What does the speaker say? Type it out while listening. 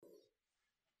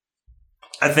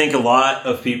I think a lot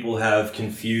of people have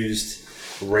confused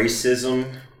racism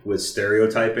with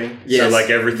stereotyping. Yes. So, like,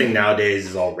 everything nowadays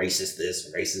is all racist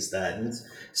this, racist that, and it's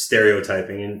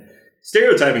stereotyping. And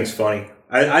stereotyping's funny.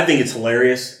 I think it's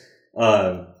hilarious.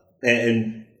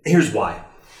 And here's why.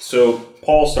 So,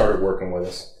 Paul started working with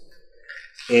us.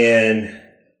 And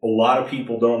a lot of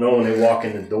people don't know when they walk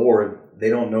in the door, they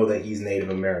don't know that he's Native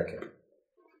American.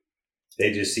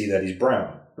 They just see that he's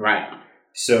brown. Right.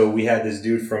 So we had this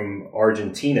dude from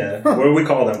Argentina. What do we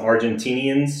call them?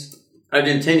 Argentinians?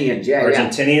 Argentinians, yeah.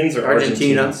 Argentinians or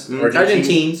Argentina. Argentines?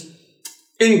 Argentines.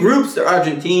 In groups, they're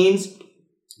Argentines.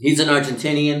 He's an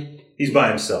Argentinian. He's by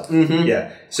himself. Mm-hmm.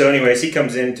 Yeah. So anyways, he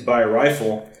comes in to buy a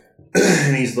rifle,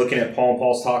 and he's looking at Paul, and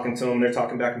Paul's talking to him. They're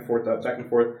talking back and forth, back and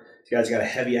forth. This guy's got a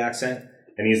heavy accent,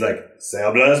 and he's like, "Se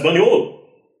habla español."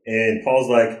 And Paul's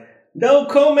like, "No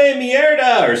come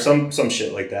mierda," or some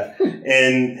shit like that.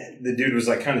 And the dude was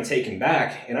like kind of taken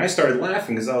back, and I started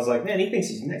laughing because I was like, "Man, he thinks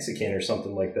he's Mexican or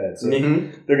something like that." So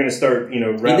they're gonna start, he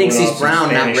thinks he's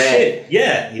brown, not red. Shit.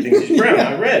 Yeah, he thinks he's brown,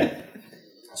 not red.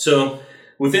 So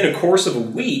within a course of a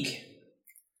week,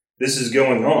 this is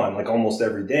going on like almost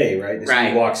every day, right? This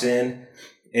dude walks in,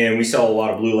 and we sell a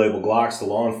lot of Blue Label Glocks to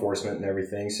law enforcement and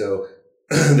everything. So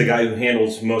the guy who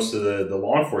handles most of the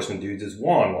law enforcement dudes is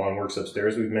Juan. Juan works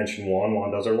upstairs. We've mentioned Juan.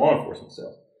 Juan does our law enforcement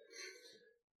sales.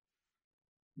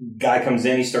 Guy comes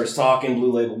in, he starts talking,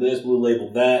 Blue Label this, Blue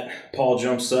Label that. Paul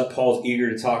jumps up. Paul's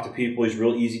eager to talk to people. He's a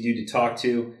real easy dude to talk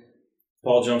to.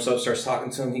 Paul jumps up, starts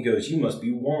talking to him. He goes, "You must be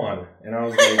Juan." And I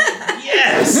was like,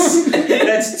 yes!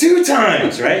 That's 2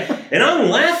 times, right? And I'm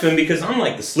laughing because I'm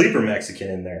like the sleeper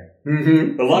Mexican in there.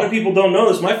 Mm-hmm. A lot of people don't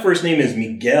know this. My first name is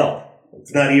Miguel.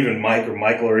 It's not even Mike or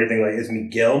Michael or anything like it. It's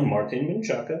Miguel Martin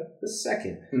Menchaca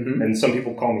II. Mm-hmm. And some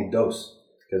people call me Dos.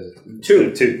 Because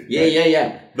 2. Yeah, right?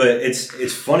 yeah. But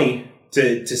it's funny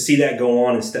to see that go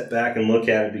on and step back and look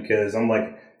at it because I'm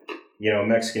like,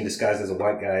 Mexican disguised as a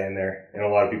white guy in there. And a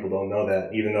lot of people don't know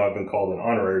that, even though I've been called an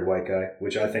honorary white guy,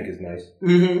 which I think is nice.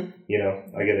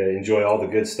 Mm-hmm. I get to enjoy all the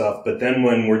good stuff. But then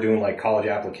when we're doing like college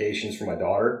applications for my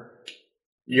daughter,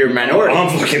 you're a minority.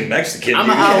 I'm fucking Mexican. I'm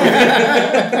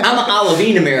an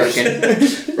Olivine American.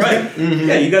 Right. Mm-hmm.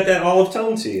 Yeah, you got that olive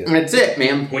tone to you. That's it,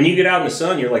 man. When you get out in the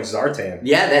sun, you're like Zartan.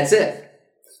 Yeah, that's it.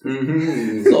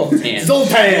 Mm-hmm. Zoltan.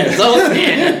 Zoltan.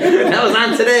 That was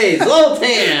on today.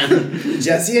 Zoltan.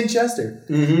 Jesse and Chester.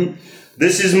 Mm-hmm.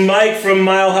 This is Mike from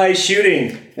Mile High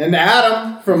Shooting. And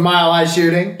Adam from Mile High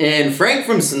Shooting. And Frank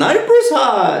from Sniper's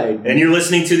Hide. And you're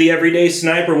listening to the Everyday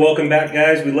Sniper. Welcome back,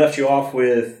 guys. We left you off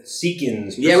with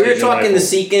Seekins. Yeah, we were talking the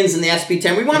Seekins and the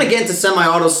SP10. We want to get into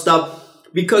semi-auto stuff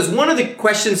because one of the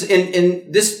questions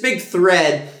in this big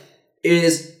thread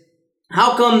is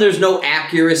how come there's no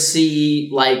accuracy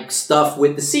like stuff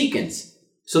with the Seekins?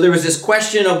 So there was this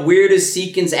question of where does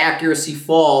Seekins accuracy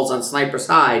falls on Sniper's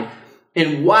Hide,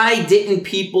 and why didn't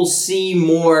people see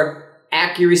more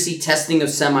accuracy testing of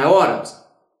semi-autos?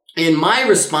 And my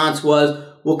response was,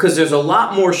 well, because there's a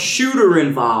lot more shooter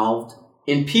involved,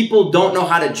 and people don't know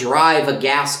how to drive a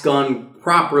gas gun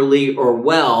properly or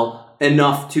well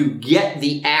enough to get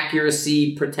the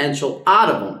accuracy potential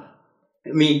out of them.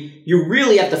 I mean, you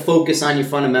really have to focus on your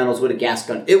fundamentals with a gas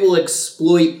gun. It will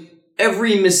exploit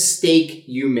every mistake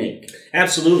you make.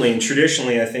 Absolutely. And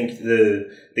traditionally, I think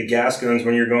the gas guns,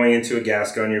 when you're going into a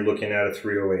gas gun, you're looking at a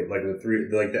 308,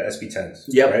 like the SP10s.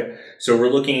 Yep. Right? So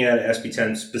we're looking at an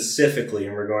SP10 specifically,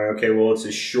 and we're going, okay, well, it's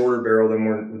a shorter barrel than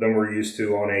we're used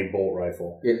to on a bolt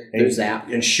rifle. Yeah, there's that.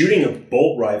 And shooting a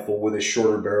bolt rifle with a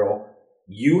shorter barrel,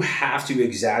 you have to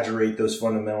exaggerate those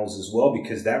fundamentals as well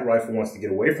because that rifle wants to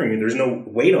get away from you. There's no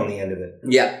weight on the end of it.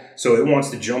 Yeah. So it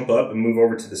wants to jump up and move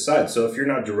over to the side. So if you're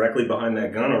not directly behind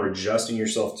that gun or adjusting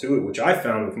yourself to it, which I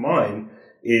found with mine,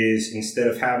 is instead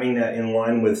of having that in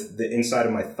line with the inside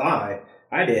of my thigh,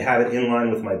 I had to have it in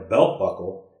line with my belt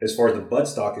buckle as far as the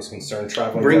buttstock is concerned,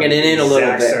 traveling bringing it in a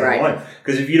little bit, right?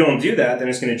 Because if you don't do that, then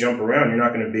it's going to jump around. You're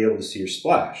not going to be able to see your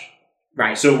splash.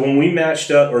 Right. So when we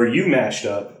matched up, or you matched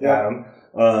up, Yeah. Adam,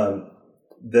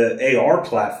 the AR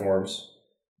platforms,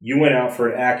 you went out for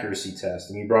an accuracy test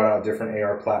and you brought out different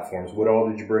AR platforms. What all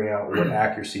did you bring out? What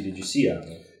accuracy did you see out of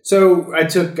it? So I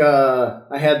took,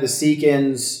 I had the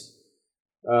Seekins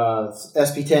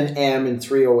SP10M in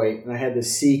 308, and I had the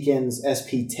Seekins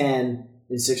SP10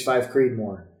 in 6.5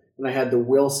 Creedmoor, and I had the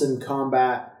Wilson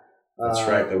Combat. That's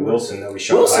right, the Wilson that we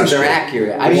shot Wilsons last are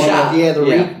year.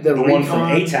 accurate. The one from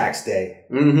ATAX Day,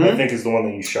 Mm-hmm. I think is the one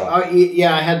that you shot.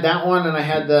 Yeah, I had that one, and I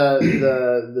had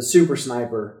the Super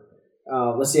Sniper.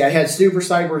 Let's see, I had Super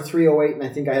Sniper 308, and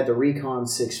I think I had the Recon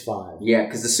 6.5. Yeah,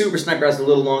 because the Super Sniper has a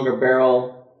little longer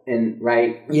barrel, and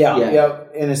right? Yeah,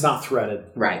 and it's not threaded.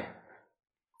 Right.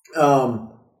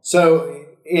 So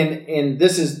and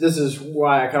this is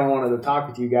why I kind of wanted to talk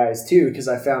with you guys too, because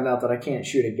I found out that I can't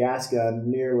shoot a gas gun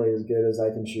nearly as good as I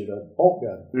can shoot a bolt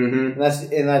gun. Mm-hmm.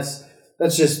 And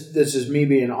that's just me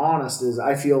being honest. Is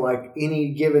I feel like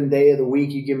any given day of the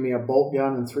week, you give me a bolt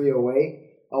gun and 308,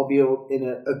 I'll be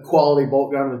in a quality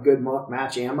bolt gun with good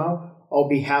match ammo. I'll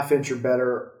be half-inch or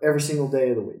better every single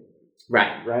day of the week.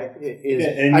 Right.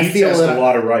 And you test a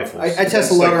lot of rifles. I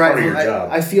test a lot of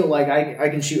rifles. I feel like I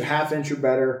can shoot half-inch or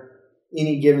better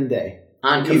any given day.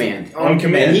 On command. On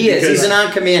command. He is. He's an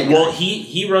on-command guy. Well,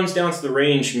 he runs down to the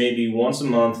range maybe once a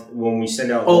month when we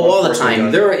send out... all the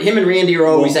time. Him and Randy are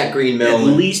always at Green Mill. At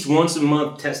least once a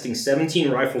month testing 17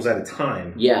 rifles at a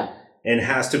time. Yeah. And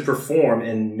has to perform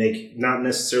and make not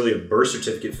necessarily a birth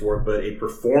certificate for it, but a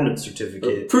performance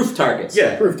certificate. Proof targets.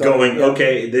 Yeah,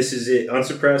 okay, this is it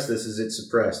unsuppressed, this is it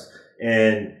suppressed.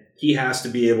 And he has to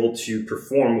be able to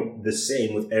perform the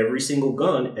same with every single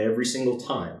gun every single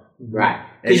time. Right.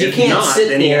 Because you can't sit there.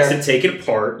 Then he has to take it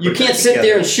apart. You can't sit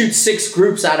there and shoot 6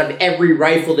 groups out of every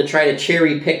rifle to try to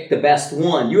cherry pick the best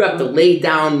one. You have to lay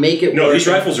down, make it work. No, these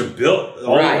rifles are built.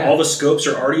 All the scopes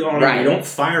are already on them. We don't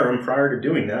fire them prior to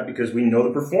doing that because we know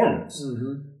the performance.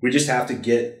 Mm-hmm. We just have to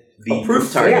get the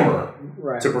proof performer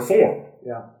to perform.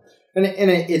 Yeah. And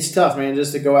it's tough, man,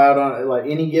 just to go out on like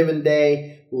any given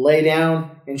day, lay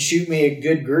down and shoot me a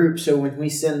good group. So when we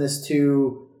send this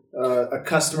to a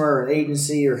customer or an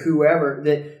agency or whoever,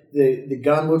 that the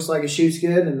gun looks like it shoots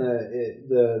good and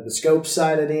the scope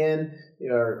sighted in,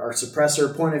 our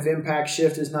suppressor point of impact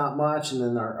shift is not much, and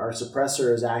then our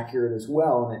suppressor is accurate as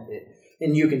well,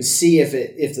 and you can see if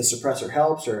the suppressor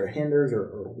helps or it hinders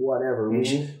or whatever.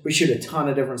 Mm-hmm. We shoot a ton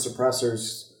of different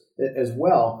suppressors as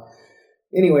well.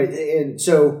 Anyway, and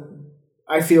so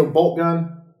I feel bolt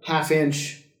gun,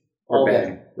 half-inch all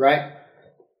day, right?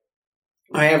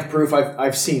 I have proof.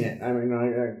 I've seen it. I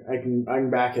mean, I can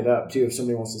back it up too if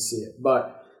somebody wants to see it.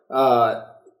 But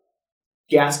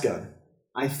gas gun,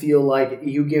 I feel like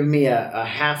you give me a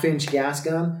half-inch gas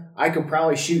gun, I could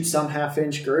probably shoot some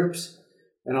half-inch groups,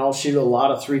 and I'll shoot a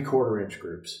lot of 3/4-inch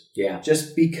groups. Yeah.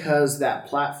 Just because that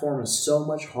platform is so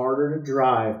much harder to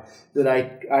drive that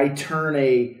I turn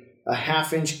a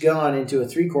half-inch gun into a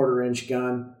 3/4-inch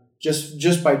gun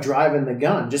just by driving the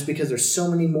gun. Just because there's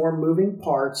so many more moving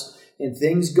parts and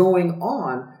things going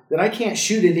on that I can't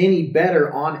shoot it any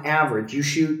better on average. You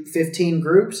shoot 15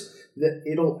 groups, that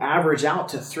it'll average out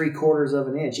to 3/4 of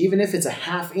an inch. Even if it's a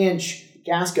half-inch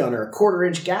gas gun or a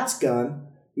 1/4-inch gas gun,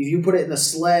 if you put it in a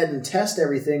sled and test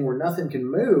everything where nothing can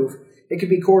move, it could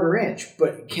be 1/4-inch.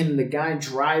 But can the guy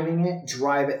driving it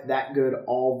drive it that good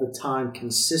all the time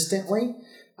consistently?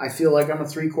 I feel like I'm a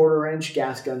 3/4-inch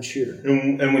gas gun shooter.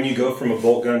 And when you go from a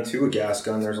bolt gun to a gas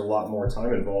gun, there's a lot more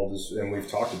time involved, and we've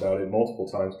talked about it multiple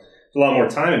times. There's a lot more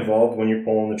time involved when you're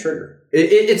pulling the trigger.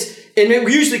 It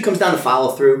usually comes down to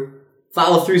follow through.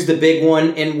 Follow through is the big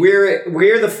one, and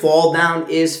where the fall down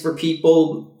is for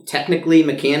people, technically,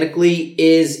 mechanically,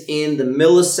 is in the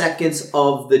milliseconds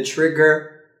of the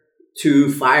trigger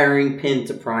to firing pin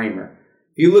to primer.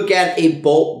 If you look at a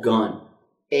bolt gun,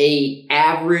 a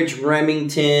average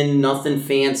Remington, nothing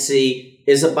fancy,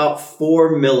 is about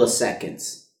 4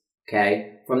 milliseconds,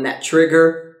 okay? From that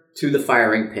trigger to the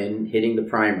firing pin hitting the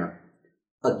primer.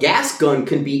 A gas gun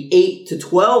can be 8 to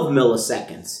 12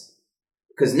 milliseconds,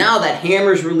 because now that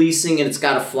hammer's releasing and it's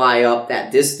got to fly up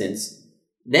that distance.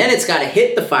 Then it's got to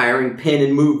hit the firing pin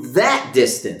and move that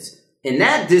distance. And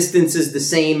that distance is the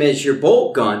same as your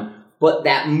bolt gun, but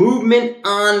that movement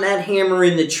on that hammer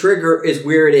in the trigger is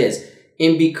where it is.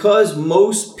 And because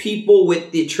most people with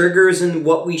the triggers and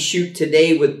what we shoot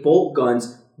today with bolt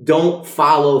guns don't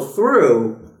follow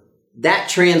through, that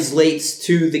translates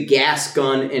to the gas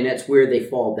gun, and that's where they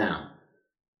fall down.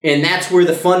 And that's where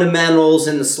the fundamentals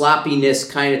and the sloppiness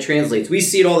kind of translates. We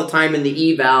see it all the time in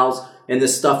the evals and the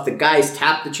stuff. The guys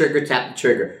tap the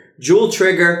trigger. Jewel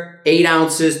trigger, 8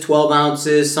 ounces, 12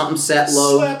 ounces, something set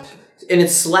low. Slap. And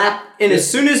it's slap. And as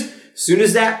soon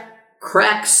as that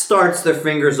crack starts, their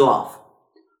fingers off.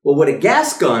 Well, with a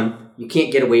gas gun, you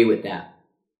can't get away with that.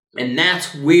 And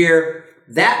that's where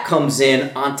that comes in.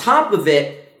 On top of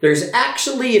it, there's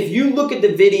actually, if you look at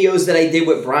the videos that I did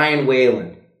with Brian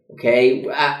Whalen, okay,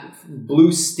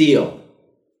 Blue Steel,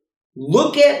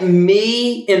 look at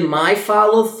me and my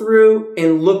follow through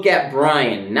and look at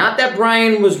Brian. Not that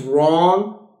Brian was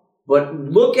wrong, but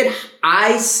look at,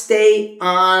 I stay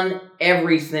on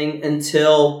everything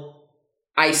until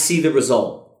I see the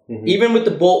result. Mm-hmm. Even with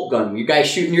the bolt gun, you guys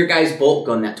shooting your guys' bolt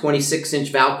gun, that 26-inch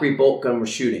Valkyrie bolt gun we're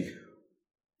shooting.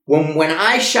 When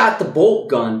I shot the bolt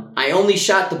gun, I only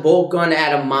shot the bolt gun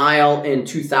at 1 mile and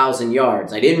 2,000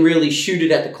 yards. I didn't really shoot it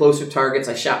at the closer targets.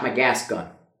 I shot my gas gun.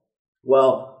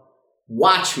 Well,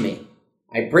 watch me.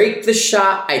 I break the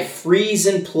shot. I freeze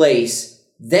in place.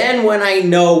 Then when I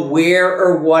know where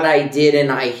or what I did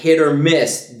and I hit or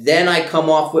miss, then I come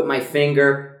off with my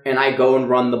finger and I go and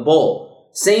run the bolt.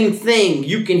 Same thing,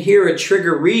 you can hear a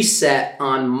trigger reset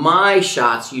on my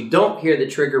shots. You don't hear the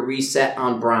trigger reset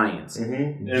on Brian's.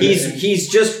 Mm-hmm. He's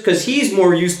just because he's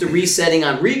more used to resetting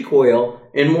on recoil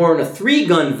and more in a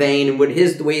 3-gun vein and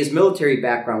the way his military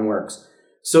background works.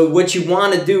 So what you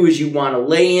want to do is you want to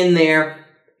lay in there.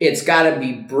 It's got to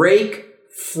be break,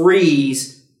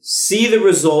 freeze, see the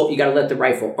result. You got to let the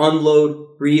rifle unload,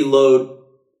 reload,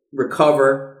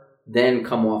 recover, then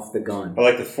come off the gun. I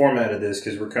like the format of this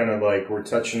because we're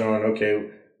touching on, okay,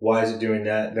 why is it doing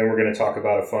that? Then we're going to talk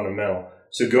about a fundamental.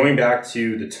 So going back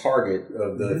to the target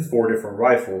of the 4 different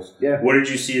rifles, what did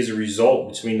you see as a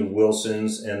result between the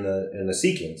Wilsons and the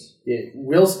Seekins?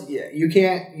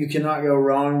 You cannot go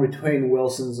wrong between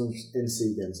Wilsons and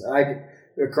Seekins.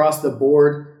 Across the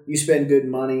board, you spend good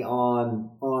money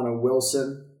on a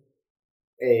Wilson,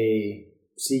 a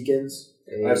Seekins.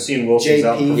 I've seen Wilson's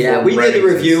outperform. Yeah, we did the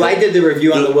review. I did the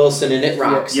review on the Wilson, and it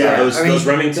rocks. Yeah, those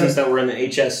Remingtons that were in the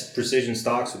HS Precision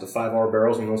stocks with the 5R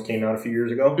barrels when those came out a few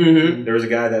years ago. Mm-hmm. There was a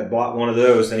guy that bought one of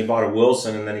those, then he bought a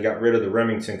Wilson, and then he got rid of the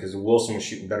Remington because the Wilson was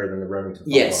shooting better than the Remington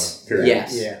 5R. Yes.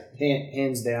 Yeah,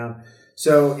 hands down.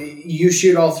 So you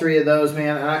shoot all 3 of those,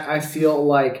 man. I feel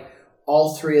like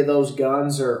all 3 of those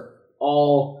guns are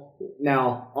all...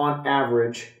 Now, on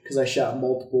average, because I shot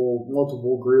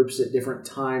multiple groups at different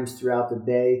times throughout the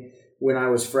day, when I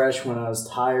was fresh, when I was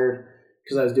tired,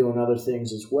 because I was doing other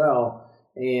things as well,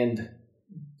 and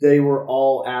they were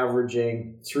all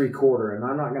averaging 3/4. And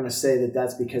I'm not going to say that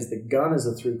that's because the gun is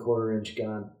a 3/4 inch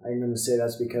gun. I'm going to say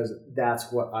that's because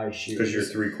that's what I shoot. Because you're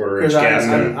 3/4 inch gas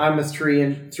gun. I'm a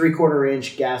 3/4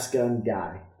 inch gas gun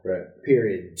guy. Right.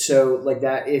 Period. So like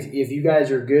that, if you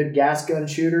guys are good gas gun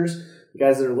shooters, you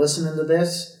guys that are listening to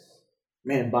this,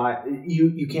 man,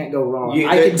 you can't go wrong.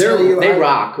 They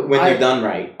rock when they're done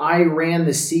right. I ran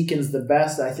the Seekins the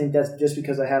best. I think that's just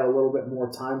because I had a little bit more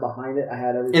time behind it. I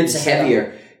had everything. It's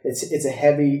heavier. It's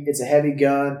a heavy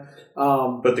gun.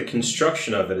 But the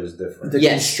construction of it is different. The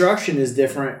construction is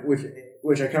different,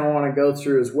 which I kind of want to go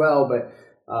through as well. But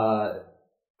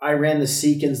I ran the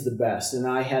Seekins the best, and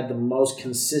I had the most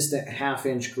consistent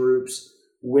 1/2-inch groups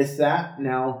with that.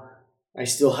 Now, I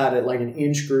still had it like an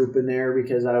inch group in there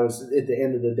because I was, at the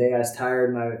end of the day, I was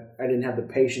tired and I didn't have the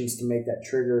patience to make that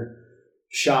trigger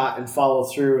shot and follow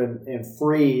through and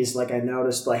freeze. Like I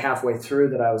noticed like halfway through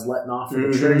that I was letting off of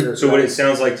the trigger. So what it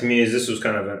sounds like to me is this was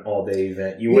kind of an all-day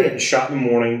event. You went and shot in the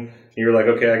morning, and you were like,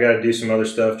 okay, I got to do some other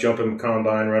stuff, jump in the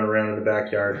combine, run around in the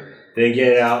backyard, then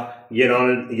get out, get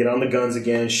on the guns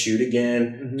again, shoot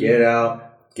again, get out,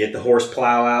 get the horse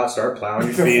plow out, start plowing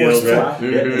your field, right?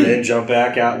 And then jump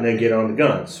back out and then get on the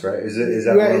guns, right? Is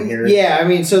that what I'm hearing? Yeah, I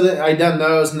mean, so I done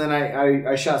those, and then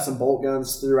I shot some bolt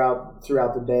guns throughout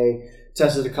the day,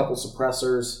 tested a couple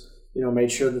suppressors, made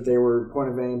sure that they were point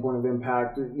of aim, point of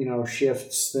impact,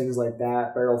 shifts, things like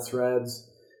that, barrel threads,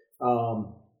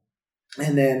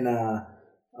 and then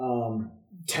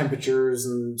temperatures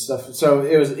and stuff. So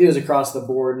it was across the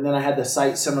board, and then I had to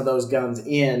sight some of those guns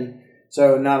in.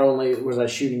 So not only was I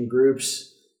shooting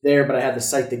groups there, but I had to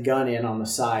sight the gun in on the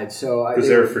side. So because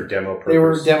they were for demo purposes. They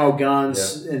were demo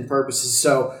guns and purposes.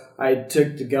 So I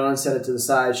took the gun, set it to the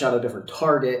side, shot a different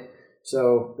target.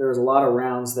 So there was a lot of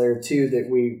rounds there too that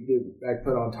I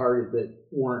put on target that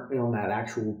weren't on that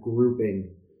actual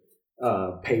grouping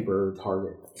paper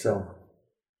target. So.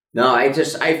 No, I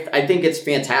think it's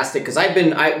fantastic because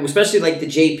especially like the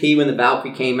JP when the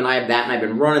Valkyrie came, and I have that, and I've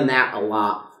been running that a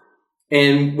lot.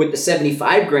 And with the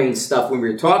 75 grain stuff when we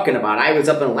were talking about, I was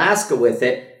up in Alaska with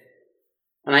it,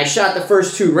 and I shot the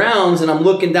first 2 rounds, and I'm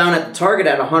looking down at the target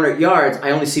at 100 yards.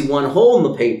 I only see 1 hole in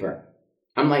the paper.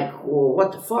 I'm like, well,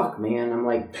 what the fuck, man? I'm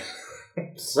like,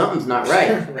 something's not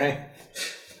right. Right.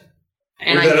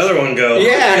 And where'd that other one go?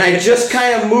 Yeah, and I just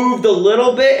kind of moved a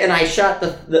little bit, and I shot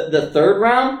the 3rd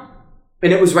round,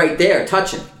 and it was right there,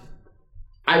 touching.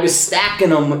 I was stacking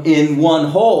them in 1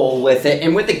 hole with it,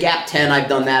 and with the Gap 10, I've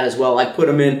done that as well. I put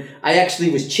them in. I actually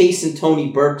was chasing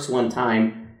Tony Burks one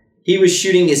time. He was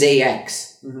shooting his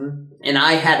AX, and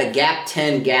I had a Gap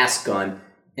 10 gas gun,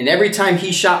 and every time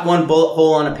he shot 1 bullet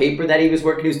hole on a paper that he was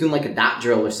working, he was doing like a dot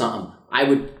drill or something, I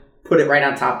would put it right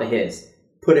on top of his.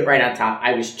 Put it right on top.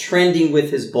 I was trending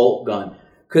with his bolt gun.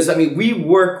 Because, I mean, we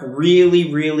work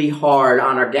really, really hard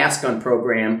on our gas gun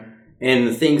program and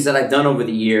the things that I've done over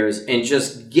the years and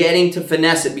just getting to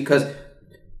finesse it because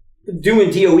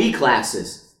doing DOE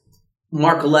classes,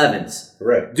 Mark 11s.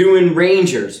 Right. Doing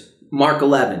Rangers, Mark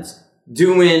 11s.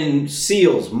 Doing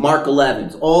SEALs, Mark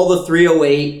 11s. All the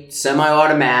 308,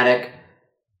 semi-automatic,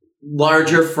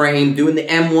 larger frame, doing the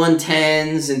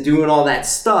M110s and doing all that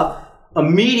stuff.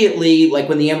 Immediately, like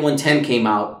when the M110 came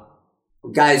out,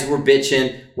 guys were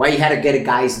bitching why you had to get a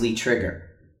Geisley trigger.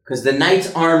 Because the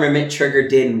Knight's armament trigger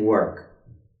didn't work.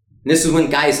 And this is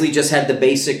when Geisley just had the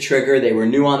basic trigger. They were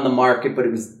new on the market, but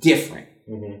it was different.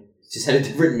 Mm-hmm. It just had a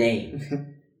different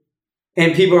name.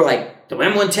 And people are like, the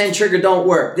M110 trigger don't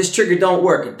work. This trigger don't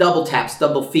work. It double taps,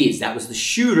 double feeds. That was the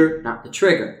shooter, not the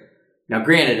trigger. Now,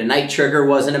 granted, a Knight trigger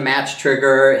wasn't a match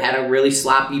trigger. It had a really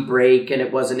sloppy break, and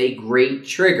it wasn't a great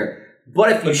trigger.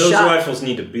 But if you those rifles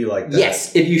need to be like that.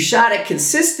 Yes, if you shot it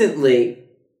consistently,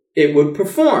 it would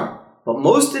perform. But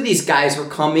most of these guys were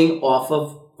coming off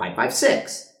of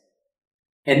 5.56.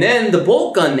 And then the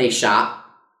bolt gun they shot,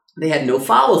 they had no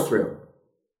follow-through.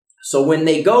 So when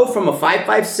they go from a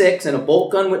 5.56 and a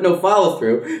bolt gun with no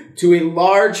follow-through to a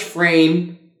large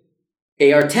frame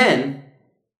AR-10,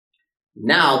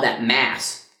 now that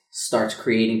mass starts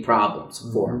creating problems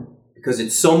for them. Because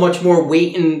it's so much more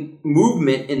weight and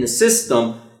movement in the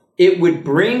system, it would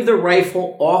bring the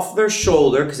rifle off their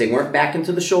shoulder, because they weren't back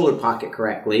into the shoulder pocket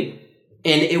correctly,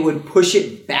 and it would push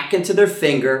it back into their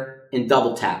finger and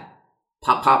double tap.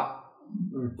 Pop, pop,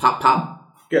 pop, pop.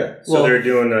 Yeah, so they're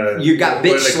doing you got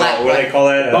bitch slap. What do they call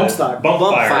that? Bump stock. Bump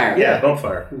fire. Yeah, bump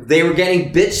fire. They were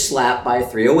getting bitch slapped by a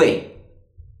 308.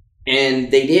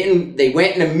 And they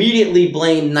went and immediately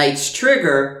blamed Knight's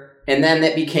trigger, and then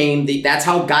that became that's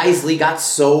how Geisley got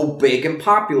so big and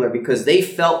popular, because they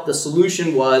felt the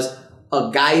solution was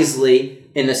a Geisley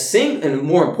and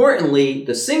more importantly,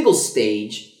 the single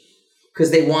stage,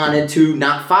 because they wanted to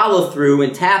not follow through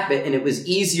and tap it, and it was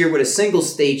easier with a single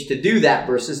stage to do that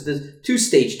versus the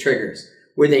two-stage triggers,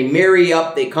 where they marry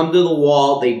up, they come to the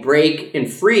wall, they break and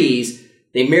freeze,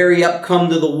 they marry up, come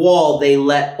to the wall, they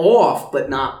let off, but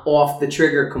not off the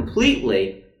trigger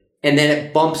completely, and then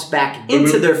it bumps back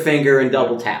into their finger and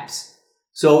double taps.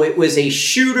 So it was a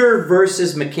shooter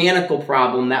versus mechanical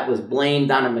problem that was blamed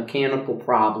on a mechanical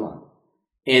problem.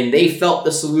 And they felt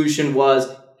the solution was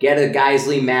get a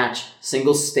Geisley match,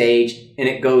 single stage, and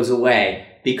it goes away.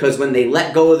 Because when they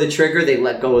let go of the trigger, they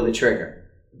let go of the trigger.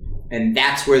 And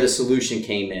that's where the solution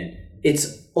came in.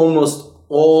 It's almost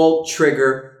all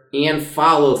trigger and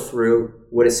follow through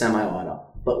with a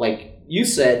semi-auto. But like you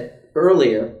said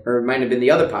earlier, or it might have been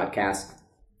the other podcast,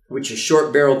 which is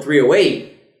short-barreled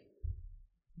 308,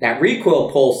 that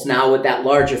recoil pulse now with that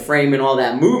larger frame and all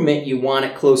that movement, you want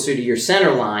it closer to your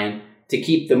center line to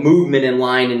keep the movement in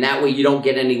line, and that way you don't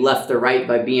get any left or right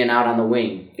by being out on the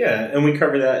wing. Yeah, and we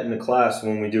cover that in the class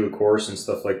when we do a course and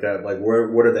stuff like that. Like,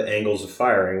 what are the angles of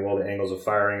firing? Well, the angles of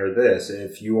firing are this.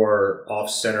 If you are off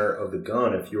center of the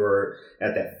gun, if you are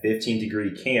at that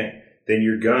 15-degree cant, then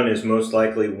your gun is most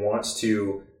likely wants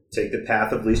to take the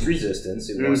path of least resistance.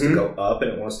 It wants to go up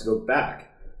and it wants to go back.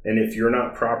 And if you're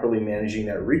not properly managing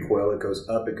that recoil, it goes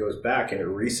up, it goes back, and it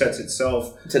resets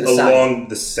itself along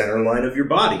the center line of your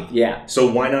body. Yeah.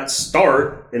 So why not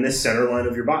start in the center line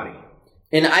of your body?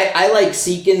 And I like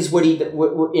Seekins,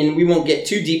 and we won't get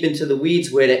too deep into the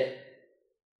weeds with it.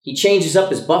 He changes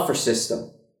up his buffer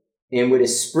system. And with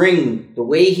his spring, the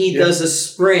way he does a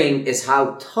spring is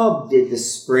how Tubb did the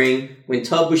spring when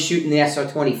Tubb was shooting the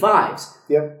SR-25s.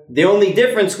 Yep. The only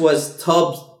difference was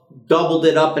Tubb doubled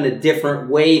it up in a different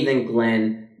way than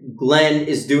Glenn. Glenn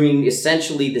is doing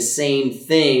essentially the same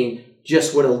thing,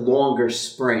 just with a longer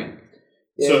spring.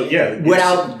 So,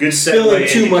 without spilling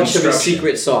too much of a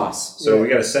secret sauce. So we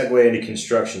got to segue into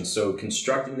construction. So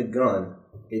constructing the gun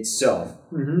itself,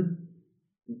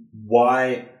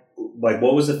 why, like,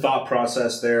 what was the thought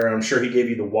process there? I'm sure he gave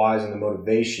you the whys and the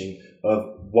motivation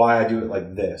of why I do it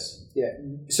like this. Yeah.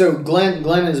 So Glenn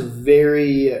is a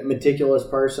very meticulous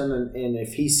person, and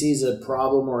if he sees a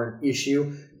problem or an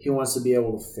issue, he wants to be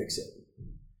able to fix it.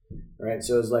 Right?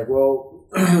 So it's like, well,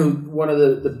 one of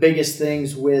the biggest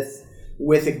things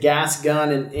with a gas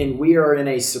gun, and we are in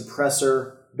a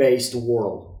suppressor-based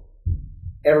world.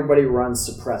 Everybody runs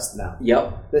suppressed now.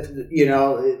 Yep. You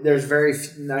know, there's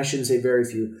I shouldn't say very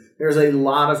few. There's a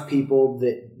lot of people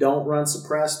that don't run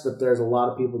suppressed, but there's a lot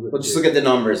of people that just look at the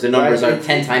numbers. The numbers are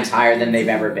 10 times higher than they've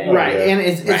ever been. Right, and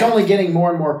it's only getting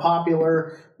more and more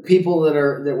popular. people that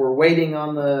were waiting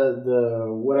on the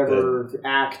whatever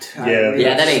act. Yeah,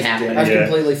 that ain't happening. I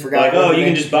completely forgot. Like, you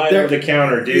can just buy it over the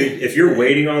counter, dude. If you're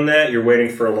waiting on that, you're waiting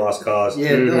for a lost cause.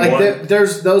 Yeah, like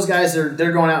there's those guys that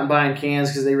they're going out and buying cans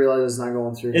because they realize it's not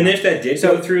going through. And if that did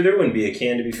go through, there wouldn't be a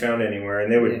can to be found anywhere,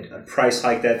 and they would price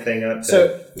hike that thing up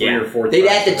to $3 or $4. They'd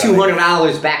add the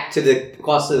 $200 back to the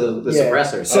cost of the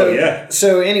suppressor.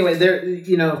 So anyway,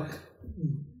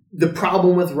 the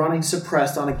problem with running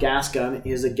suppressed on a gas gun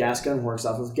is a gas gun works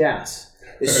off of gas.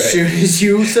 As soon as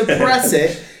you suppress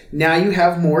it, now you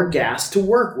have more gas to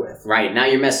work with. Right. Now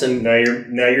you're messing. Now you're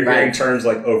hearing terms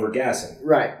like overgassing.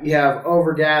 Right. You have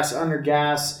overgas,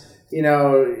 undergas,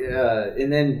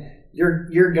 and then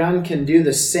your gun can do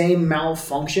the same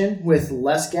malfunction with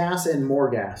less gas and more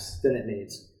gas than it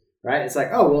needs. Right? It's like,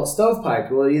 it's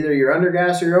stovepiped. Well, either you're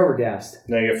undergassed or you're overgassed.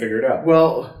 Now you got to figure it out.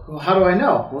 Well, how do I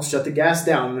know? Well, shut the gas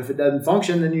down. And if it doesn't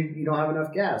function, then you don't have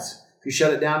enough gas. If you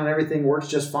shut it down and everything works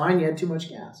just fine, you had too much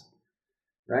gas.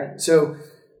 Right? So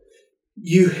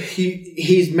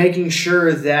he's making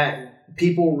sure that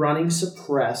people running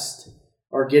suppressed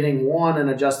are getting, one, an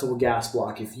adjustable gas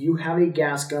block. If you have a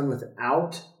gas gun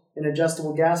without an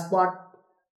adjustable gas block,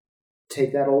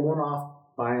 take that old one off,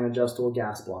 buy an adjustable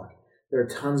gas block. There are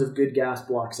tons of good gas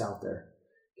blocks out there.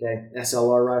 Okay,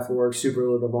 SLR Rifle Works,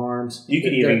 Superlative Arms. You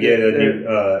can even get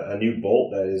a new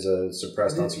bolt that is a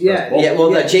suppressed on suppressed bolt. Yeah,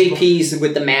 well, the JPs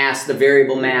with the mass, the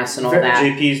variable mass, and all that.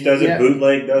 JPs does it.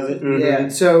 Bootleg does it. Mm-hmm. Yeah.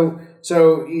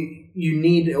 So you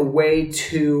need a way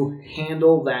to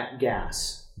handle that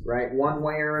gas, right? One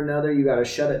way or another, you got to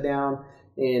shut it down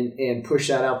and push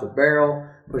that out the barrel,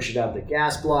 push it out the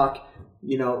gas block.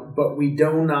 But we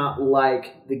do not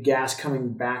like the gas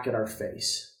coming back at our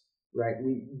face, right?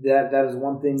 That is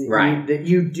one thing that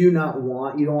you do not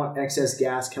want. You don't want excess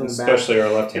gas coming back. Especially our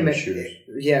left-handed shooters.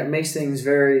 Yeah, it makes things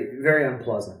very, very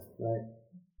unpleasant,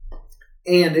 right?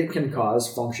 And it can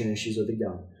cause function issues with the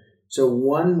gun. So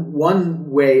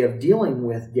one way of dealing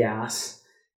with gas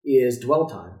is dwell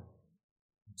time.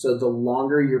 So the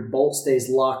longer your bolt stays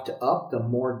locked up, the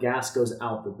more gas goes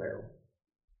out the barrel,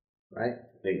 right?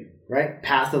 Right?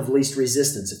 Path of least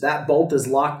resistance. If that bolt is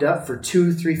locked up for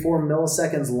 2, 3, 4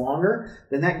 milliseconds longer,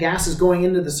 then that gas is going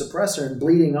into the suppressor and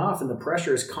bleeding off, and the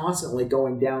pressure is constantly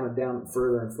going down and down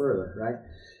further and further, right?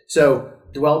 So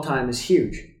dwell time is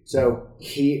huge. So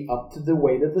heat up to the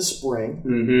weight of the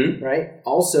spring, right?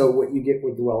 Also, what you get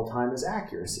with dwell time is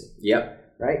accuracy. Yep.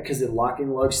 Right? Because the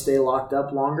locking lugs stay locked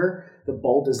up longer. The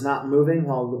bolt is not moving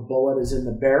while the bullet is in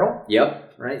the barrel.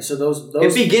 Yep. Right? So those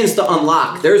it begins to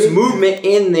unlock. There's movement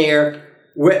in there.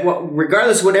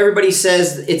 Regardless of what everybody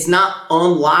says, it's not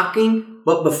unlocking,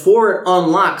 but before it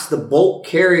unlocks, the bolt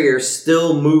carrier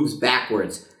still moves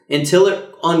backwards until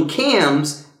it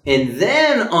uncams and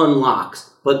then unlocks.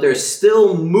 But there's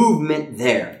still movement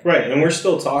there. Right, and we're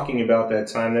still talking about that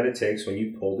time that it takes when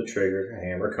you pull the trigger, the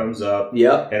hammer comes up,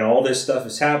 and all this stuff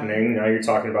is happening. Now you're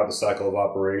talking about the cycle of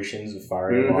operations of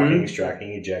firing, locking,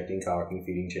 extracting, ejecting, cocking,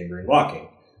 feeding, chambering, locking.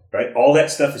 Right? All that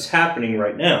stuff is happening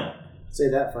right now. Say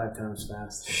that 5 times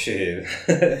fast. Shit.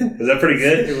 Was that pretty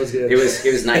good? It was good. It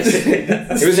was nice.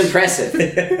 It was impressive.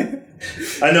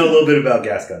 I know a little bit about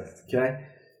gas guns. Okay.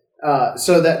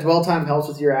 So that dwell time helps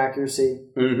with your accuracy,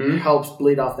 helps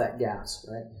bleed off that gas,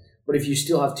 right? But if you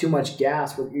still have too much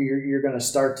gas, what you're going to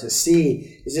start to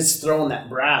see is it's throwing that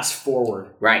brass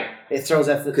forward. Right. It throws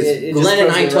that. Because Glenn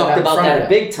and I talked about that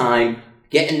big time,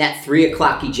 getting that 3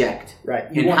 o'clock eject. Right.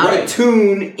 And how to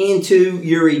tune into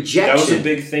your ejection. That was a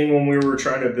big thing when we were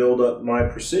trying to build up my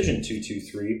Precision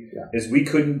 223, is we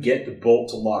couldn't get the bolt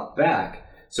to lock back.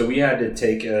 So we had to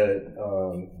take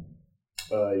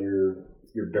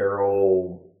your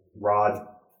barrel rod,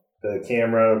 the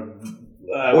camera,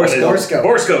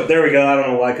 borescope. There we go. I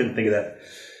don't know why I couldn't think of that.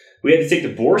 We had to take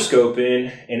the borescope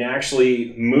in and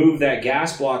actually move that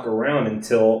gas block around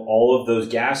until all of those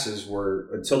gases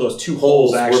until those 2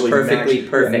 holes actually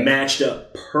were matched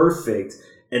up perfect,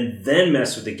 and then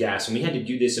mess with the gas. And we had to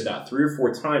do this about 3 or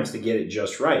 4 times to get it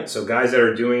just right. So guys that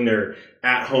are doing their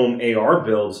at-home AR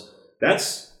builds, that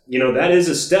is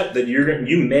a step that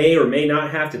you may or may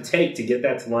not have to take to get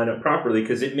that to line up properly,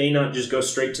 because it may not just go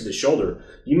straight to the shoulder.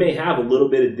 You may have a little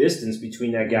bit of distance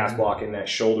between that gas block and that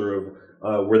shoulder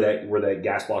of where that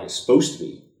gas block is supposed to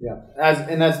be. Yeah,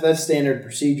 that's standard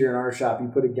procedure in our shop. You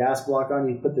put a gas block on,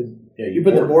 you put the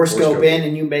borescope in,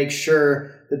 and you make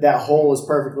sure that hole is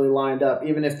perfectly lined up.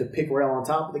 Even if the pick rail on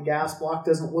top of the gas block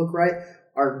doesn't look right,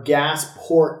 our gas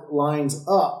port lines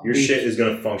up. Your shit is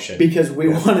going to function. Because we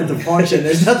want it to function.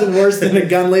 There's nothing worse than a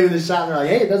gun leaving the shop and they're like,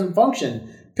 hey, it doesn't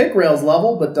function. pick rails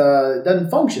level, but it doesn't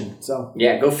function. So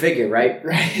Yeah, go figure, right?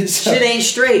 right, so, Shit ain't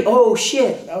straight. Oh,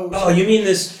 shit. Oh, you mean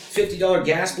this $50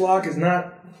 gas block is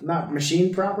not? not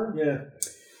machine proper. Yeah.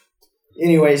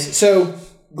 Anyways, so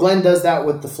Glenn does that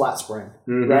with the flat spring,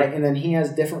 Mhm. right? And then he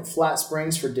has different flat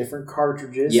springs for different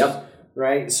cartridges. Yep.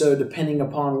 Right? So depending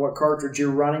upon what cartridge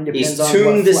you're running, depends He's on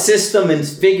tuned what the system and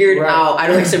figured Right. out. I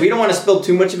don't like I said we don't want to spill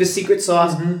too much of his secret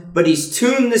sauce, but he's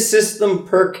tuned the system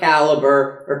per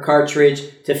caliber or cartridge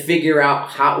to figure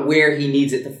out where he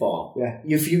needs it to fall. Yeah.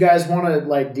 If you guys want to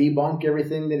like debunk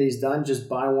everything that he's done, just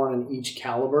buy one in each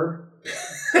caliber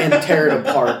and tear it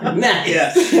apart. Nice.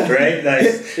 Yeah. Right.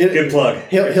 Nice. Good plug.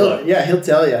 He'll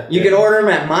tell you. You can order him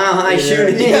at Mile High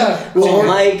Shooting. Yeah. Well,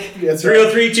 Mike. That's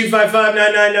right.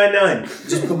 303-255-9999.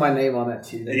 Just put my name on it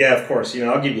too. Yeah, of course. You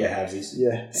know, I'll give you a halvesies.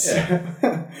 Yeah.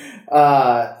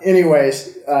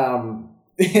 Anyways,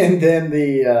 and then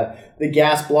the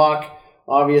gas block.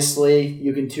 Obviously,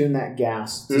 you can tune that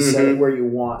gas to set it where you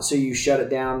want. So you shut it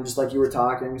down just like you were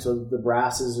talking. So the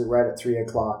brasses are right at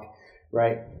 3:00,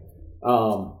 right?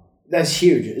 That's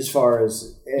huge as far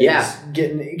as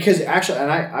getting, because actually,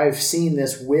 and I've seen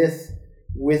this with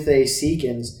a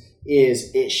Seekins,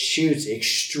 is it shoots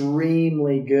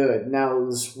extremely good. Now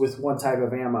with one type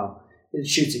of ammo, it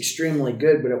shoots extremely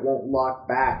good, but it won't lock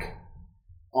back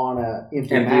on a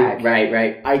empty mag.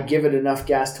 Right. I give it enough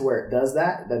gas to where it does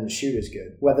that, it doesn't shoot as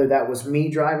good. Whether that was me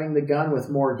driving the gun with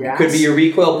more gas. Could be your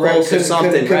recoil pulse or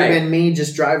something, Could have been me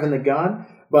just driving the gun.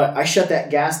 But I shut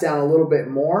that gas down a little bit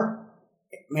more.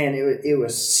 Man, it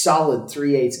was solid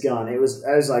 3/8 gun. I was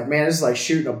like, man, this is like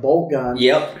shooting a bolt gun.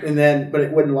 Yep. But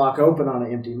it wouldn't lock open on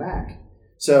an empty mag.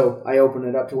 So I open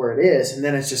it up to where it is, and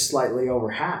then it's just slightly over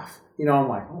half. You know, I'm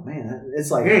like, oh man,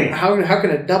 it's like, how can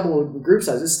it double group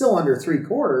size? It's still under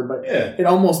 3/4, but it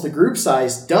almost, the group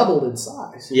size doubled in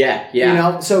size. Yeah. You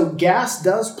know, so gas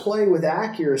does play with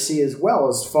accuracy as well,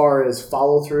 as far as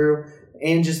follow through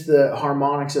and just the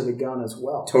harmonics of the gun as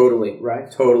well. Totally.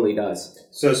 Right? Totally does.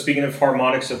 So speaking of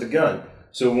harmonics of the gun,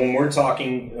 so when we're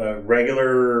talking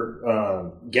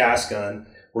regular gas gun,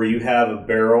 where you have a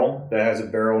barrel that has a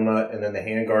barrel nut and then the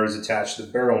handguard is attached to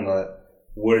the barrel nut,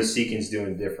 what is Seekins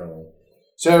doing differently?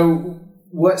 So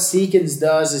what Seekins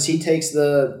does is he takes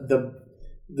the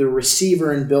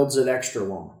receiver and builds it extra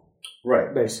long.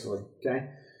 Right. Basically. Okay.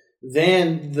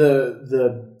 Then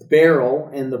the barrel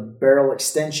and the barrel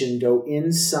extension go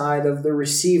inside of the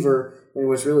receiver, and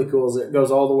what's really cool is it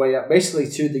goes all the way up basically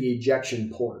to the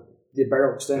ejection port. The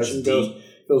barrel extension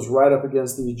goes right up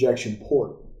against the ejection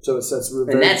port. So it sets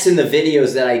and that's in the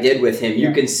videos that I did with him.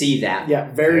 You can see that.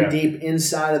 Yeah, very deep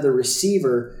inside of the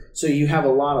receiver. So you have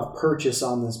a lot of purchase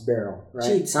on this barrel, right?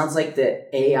 Gee, it sounds like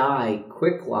the AI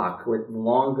quick lock with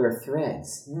longer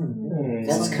threads.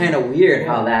 That's kind of weird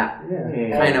how that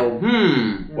kind of,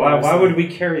 Why would we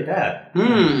carry that?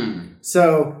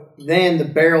 So then the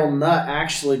barrel nut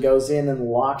actually goes in and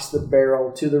locks the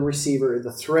barrel to the receiver.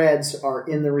 The threads are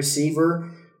in the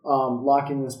receiver,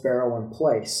 locking this barrel in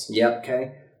place. Yep.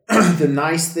 Okay. The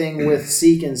nice thing with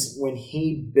Seekins, when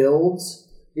he builds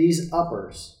these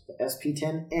uppers, the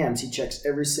SP10Ms, he checks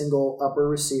every single upper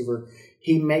receiver.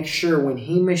 He makes sure when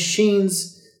he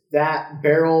machines that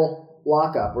barrel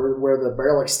lockup, or where the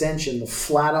barrel extension, the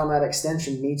flat on that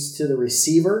extension meets to the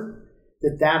receiver,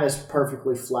 that is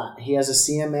perfectly flat. He has a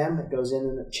CMM that goes in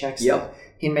and it checks that.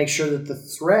 He makes sure that the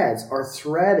threads are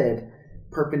threaded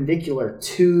perpendicular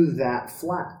to that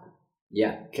flat.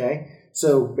 Yeah. Okay.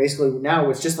 So basically now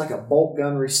it's just like a bolt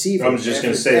gun receiver. I was just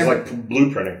going to say it's like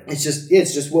blueprinting. It's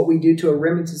just what we do to a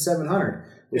Remington 700.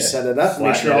 We set it up,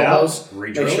 make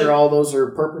sure all those are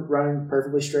running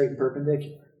perfectly straight and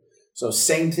perpendicular. So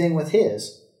same thing with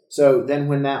his. So then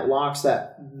when that locks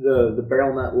the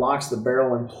barrel nut locks the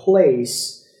barrel in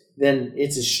place, then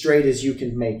it's as straight as you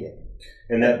can make it.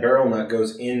 And that barrel nut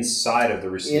goes inside of the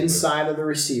receiver. Inside of the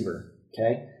receiver.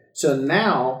 Okay. So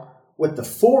now what the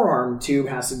forearm tube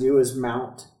has to do is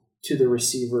mount to the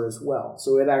receiver as well.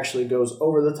 So it actually goes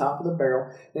over the top of the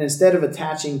barrel, and instead of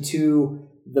attaching to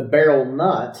the barrel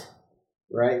nut,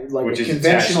 right, like which a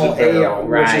conventional AR,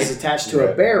 which is attached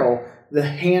to a barrel, the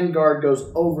handguard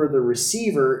goes over the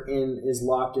receiver and is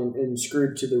locked and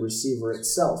screwed to the receiver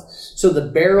itself. So the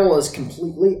barrel is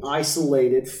completely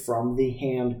isolated from the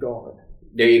handguard.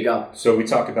 There you go. So we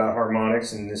talk about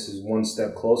harmonics, and this is one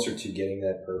step closer to getting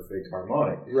that perfect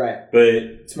harmonic. Right. But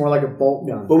it's more like a bolt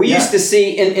gun. But we used to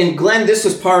see, and Glenn, this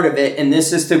was part of it, and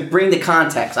this is to bring the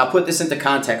context. I'll put this into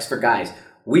context for guys.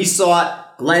 We saw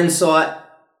it. Glenn saw it.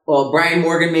 Well, Brian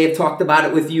Morgan may have talked about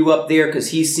it with you up there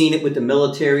because he's seen it with the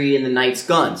military and the Knight's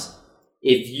guns.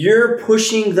 If you're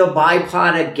pushing the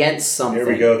bipod against something...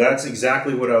 There we go. That's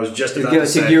exactly what I was just about to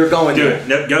say. You're going do there. it.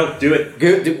 No, go. Do it.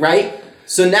 Good, right?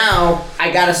 So now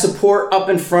I got a support up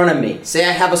in front of me. Say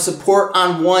I have a support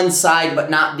on one side but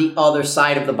not the other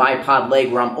side of the bipod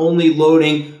leg where I'm only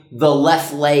loading the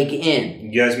left leg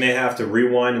in. You guys may have to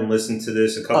rewind and listen to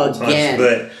this a couple Again,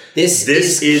 times, but this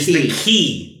is key. the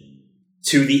key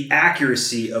to the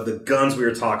accuracy of the guns we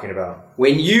were talking about.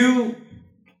 When you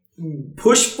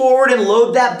push forward and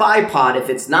load that bipod, if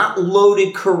it's not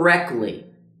loaded correctly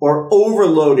or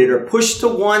overloaded or pushed to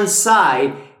one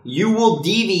side, you will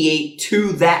deviate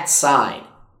to that side.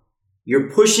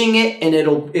 You're pushing it and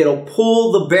it'll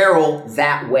pull the barrel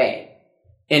that way.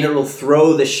 And it'll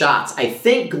throw the shots. I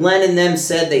think Glenn and them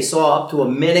said they saw up to a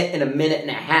minute and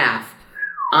a half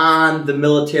on the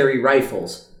military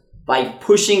rifles by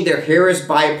pushing their Harris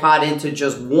bipod into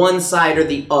just one side or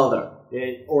the other.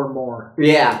 Or more.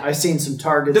 Yeah. I've seen some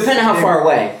targets. Depending how far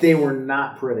away. They were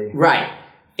not pretty. Right.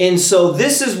 And so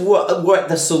this is what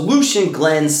the solution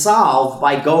Glenn solved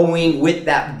by going with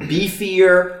that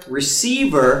beefier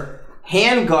receiver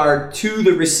handguard to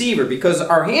the receiver, because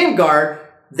our handguard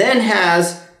then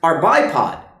has our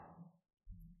bipod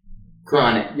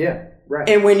on it. Yeah, right.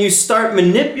 And when you start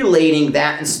manipulating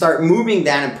that and start moving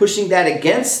that and pushing that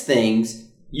against things,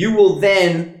 you will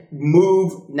then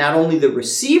move not only the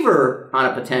receiver on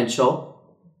a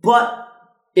potential, but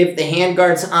if the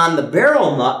handguard's on the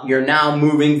barrel nut, you're now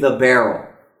moving the barrel.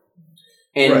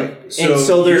 And, right.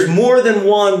 so there's more than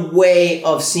one way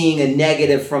of seeing a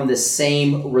negative from the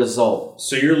same result.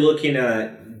 So you're looking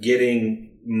at getting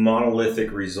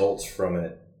monolithic results from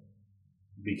it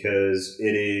because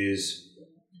it is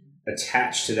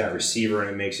attached to that receiver and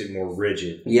it makes it more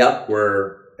rigid. Yep.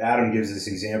 Where Adam gives this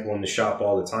example in the shop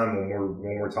all the time when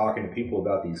we're talking to people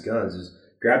about these guns is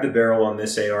grab the barrel on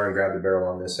this AR and grab the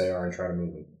barrel on this AR and try to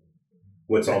move it.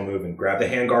 What's all moving? Grab the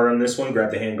handguard on this one,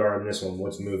 grab the handguard on this one.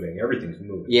 What's moving? Everything's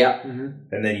moving. Yep.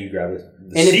 Mm-hmm. And then you grab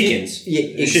the and sequence.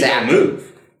 Exactly.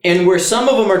 Move. And where some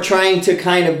of them are trying to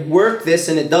kind of work this,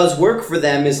 and it does work for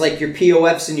them, is like your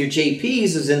POFs and your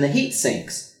JPs is in the heat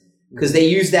sinks. Because they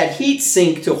use that heat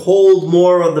sink to hold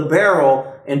more of the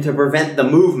barrel and to prevent the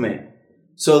movement.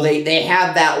 So they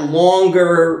have that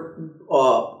longer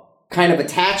kind of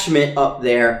attachment up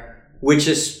there, which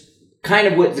is kind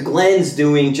of what Glenn's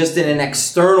doing, just in an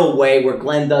external way where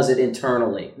Glenn does it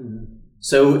internally. Mm-hmm.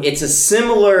 So it's a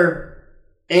similar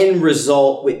end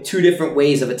result with two different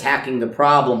ways of attacking the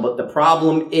problem, but the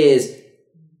problem is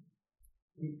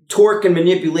torque and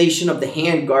manipulation of the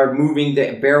handguard moving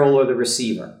the barrel or the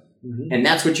receiver. Mm-hmm. And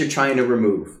that's what you're trying to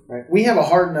remove. Right. We have a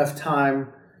hard enough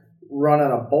time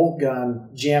running a bolt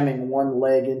gun, jamming one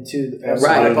leg into a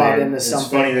bipod into something.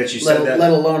 It's funny that you said that.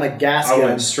 Let alone a gas gun. I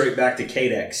went straight back to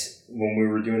Cadex when we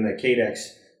were doing the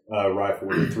Cadex rifle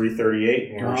with the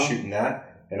 338, and we were shooting that.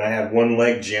 And I had one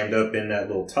leg jammed up in that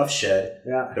little tough shed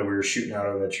that we were shooting out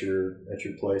of at your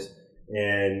place,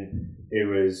 and it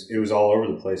was all over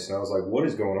the place. And I was like, "What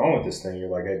is going on with this thing?" You're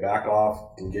like, "Hey, back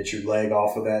off and get your leg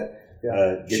off of that.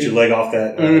 Your leg off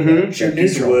that, that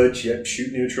piece of wood. Yep,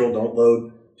 shoot neutral. Don't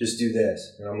load. Just do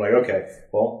this." And I'm like, "Okay,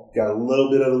 well, got a little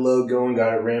bit of a load going.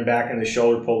 Got it. Ran back in the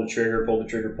shoulder. Pulled the trigger. Pulled the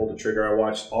trigger. Pulled the trigger. I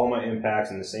watched all my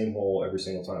impacts in the same hole every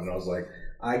single time, and I was like,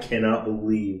 I cannot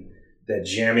believe that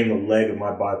jamming the leg of my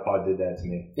bipod did that to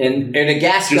me. And a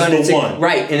gas just gun, the one.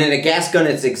 Right? And in a gas gun,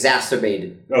 it's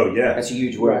exacerbated. Oh yeah, that's a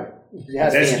huge word. Yeah,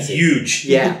 that's fancy. Huge.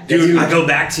 Yeah, dude. Huge. I go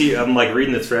back to I'm like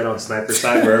reading the thread on Sniper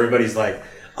Side where everybody's like,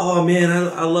 "Oh man,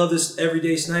 I love this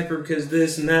everyday sniper because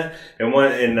this and that,"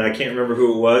 and I can't remember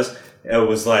who it was. It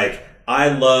was like, "I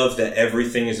love that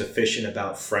everything is efficient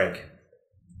about Frank."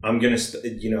 I'm gonna,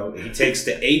 he takes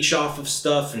the H off of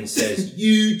stuff and says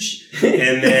huge,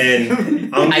 and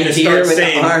then I'm gonna start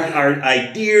saying our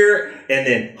idea, and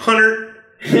then Hunter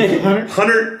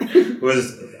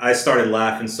was. I started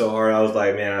laughing so hard. I was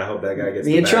like, man, I hope that guy gets.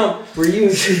 Me and Trump, we're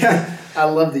huge. I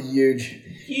love the huge.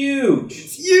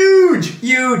 It's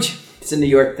huge. It's a New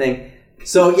York thing.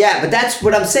 So yeah, but that's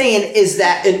what I'm saying is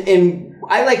that, and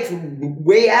I like the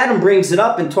way Adam brings it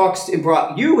up and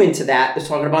brought you into that is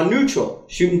talking about neutral,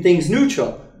 shooting things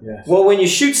neutral. Yes. Well, when you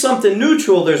shoot something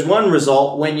neutral, there's one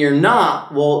result. When you're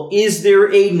not, well, is there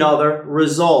another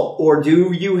result? Or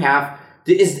do you have,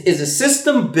 is a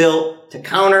system built to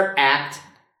counteract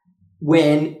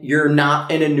when you're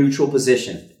not in a neutral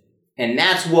position? And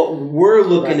that's what we're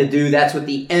looking to do. That's what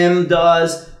the M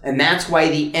does. And that's why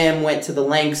the M went to the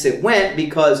lengths it went,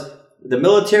 because the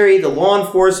military, the law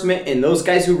enforcement, and those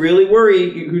guys who really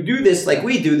worry, who do this like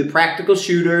we do, the practical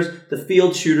shooters, the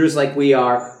field shooters like we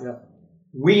are,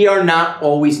 we are not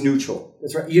always neutral.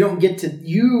 That's right. You don't get to,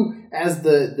 you as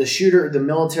the shooter, the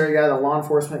military guy, the law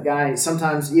enforcement guy,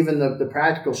 sometimes even the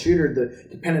practical shooter,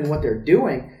 depending on what they're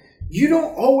doing, you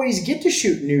don't always get to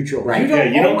shoot neutral. Right. You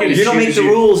don't, you don't get to You don't make the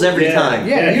rules every time.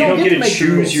 Yeah, you don't get to make the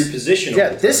choose rules. your position.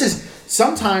 Yeah,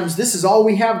 sometimes this is all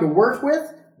we have to work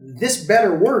with. This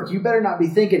better work. You better not be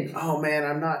thinking, oh man,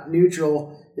 I'm not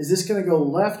neutral. Is this going to go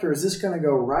left or is this going to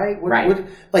go right? Right.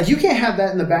 Like you can't have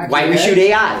that in the back. Why of we your shoot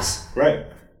head. AIs. Right.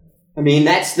 I mean,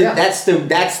 that's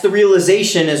the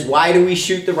realization is why do we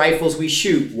shoot the rifles we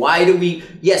shoot? Why do we,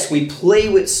 yes, we play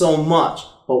with so much,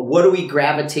 but what do we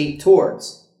gravitate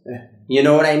towards? Yeah. You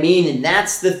know what I mean? And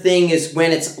that's the thing is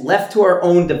when it's left to our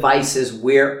own devices,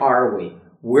 where are we?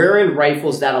 We're in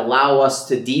rifles that allow us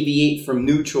to deviate from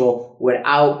neutral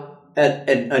without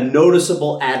a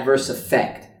noticeable adverse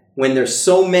effect. When there's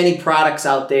so many products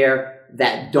out there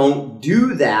that don't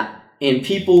do that, and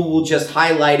people will just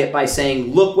highlight it by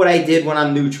saying, look what I did when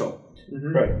I'm neutral.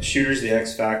 Mm-hmm. Right. The shooter's the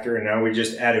X factor, and now we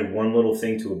just added one little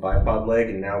thing to a bipod leg,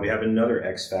 and now we have another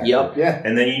X factor. Yep. Yeah.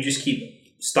 And then you just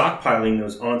keep stockpiling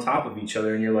those on top of each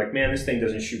other, and you're like, man, this thing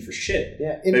doesn't shoot for shit.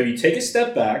 Yeah. But if you take a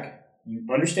step back, you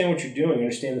understand what you're doing,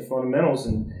 understand the fundamentals,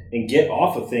 and get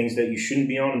off of things that you shouldn't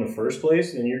be on in the first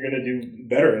place, then you're going to do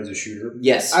better as a shooter.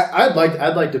 Yes. I'd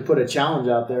like to put a challenge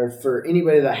out there for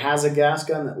anybody that has a gas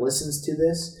gun that listens to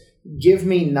this. Give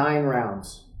me 9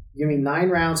 rounds. Give me 9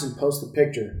 rounds and post a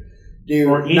picture.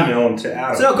 Or email them to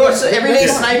Adam. So, of course, everyday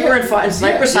sniper and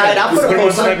sniper side, I'll put a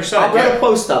post up. I'll put a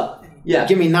post up. Yeah.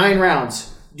 Give me 9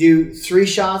 rounds. Do 3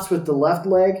 shots with the left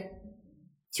leg,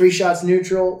 3 shots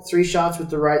neutral, 3 shots with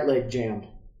the right leg jammed.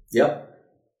 Yep.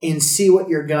 And see what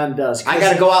your gun does. I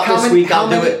got to go out this week. I'll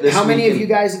do it this week. How many of you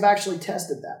guys have actually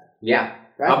tested that? Yeah.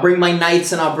 Right? I'll bring my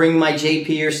Knights and I'll bring my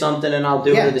JP or something and I'll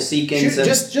do it with the Seekins.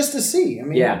 Just to see. I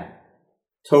mean, yeah.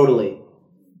 Totally.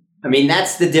 I mean,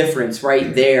 that's the difference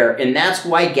right there. And that's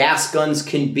why gas guns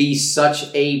can be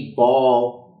such a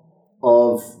ball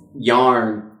of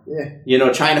yarn. Yeah. You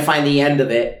know, trying to find the end of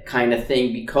it kind of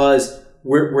thing because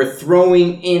we're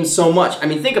throwing in so much. I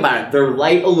mean, think about it. They're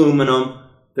light aluminum.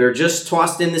 They're just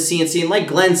tossed in the CNC. And like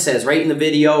Glenn says right in the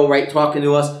video, right, talking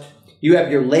to us, you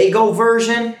have your Lego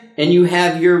version and you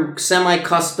have your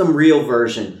semi-custom real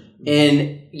version.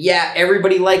 And yeah,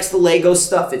 everybody likes the Lego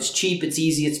stuff. It's cheap, it's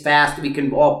easy, it's fast. We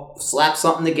can all slap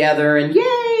something together and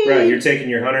yay! Right, you're taking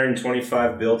your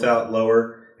 125 built out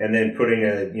lower and then putting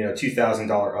a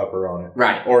 $2,000 upper on it.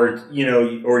 Right. Or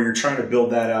you're trying to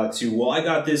build that out to, well, I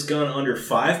got this gun under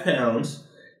 5 pounds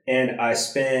and I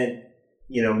spent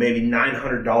maybe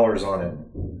 $900 on it.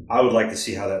 I would like to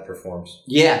see how that performs.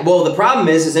 Yeah, well, the problem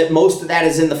is that most of that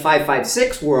is in the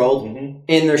 5.56 world,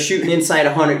 and they're shooting inside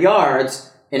 100 yards.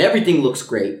 And everything looks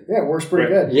great. Yeah, it works pretty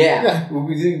good. Yeah.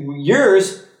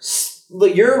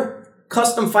 Your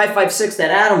custom 5.56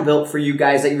 that Adam built for you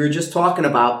guys that you were just talking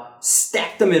about,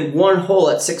 stacked them in one hole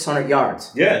at 600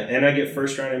 yards. Yeah, and I get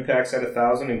first round impacts at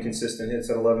 1,000 and consistent hits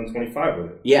at 1125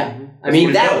 with it. Yeah. I mean,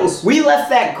 we left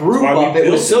that group up.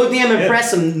 It was so damn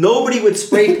impressive. Nobody would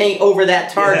spray paint over that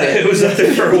target. Yeah, it was up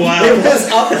there for a while. It was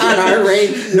up on our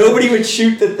range. Nobody would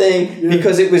shoot the thing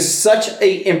because it was such an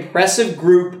impressive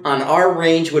group on our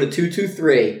range with a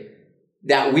 223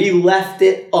 that we left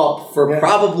it up for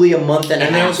probably a month and a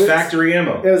half. And that was factory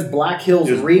ammo. It was Black Hills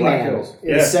Reman.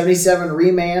 It was 77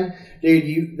 Reman.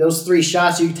 Dude, those 3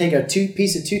 shots, you take a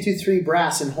piece of 223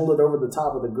 brass and hold it over the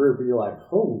top of the group, and you're like,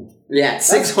 oh. Yeah,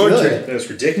 600. That was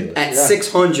ridiculous. At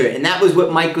 600. And that was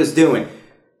what Mike was doing.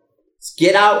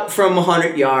 Get out from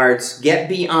 100 yards, get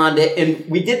beyond it. And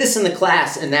we did this in the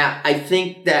class, and that I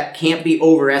think that can't be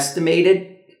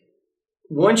overestimated.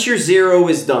 Once your 0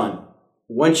 is done,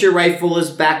 once your rifle is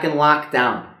back and locked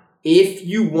down, if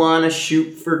you want to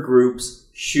shoot for groups,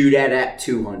 shoot at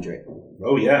 200.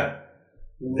 Oh, yeah.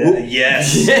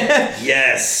 Yes.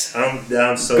 Yes.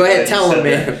 I'm so Go ahead, tell him,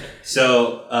 man. That.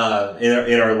 So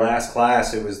in our last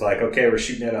class, it was like, okay, we're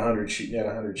shooting at 100, shooting at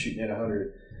 100, shooting at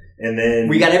 100. And then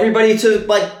we got everybody to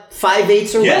like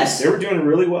 5/8 or less. Yes, they were doing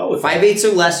really well with 5/8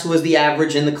 or less was the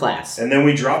average in the class. And then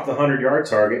we dropped the 100-yard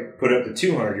target, put up the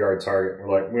 200-yard target.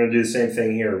 We're like, we're going to do the same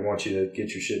thing here. We want you to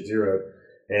get your shit zeroed.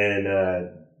 And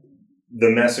the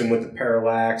messing with the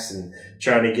parallax and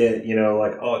trying to get,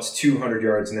 it's 200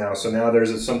 yards now. So now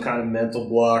there's some kind of mental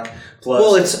block.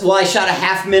 Plus, I shot a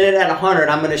half minute at 100.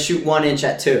 I'm going to shoot 1 inch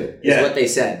at 2. Is what they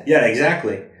said. Yeah,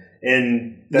 exactly.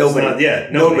 And nobody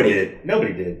did. Nobody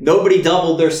did. Nobody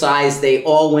doubled their size. They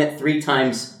all went 3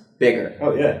 times bigger.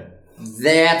 Oh, yeah.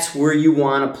 That's where you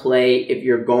want to play if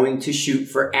you're going to shoot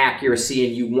for accuracy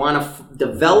and you want to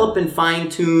develop and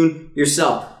fine-tune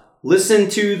yourself. Listen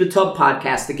to the Tub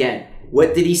podcast again.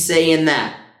 What did he say in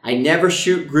that? I never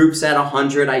shoot groups at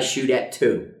 100. I shoot at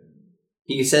 2.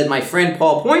 He said, my friend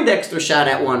Paul Poindexter shot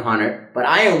at 100, but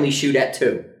I only shoot at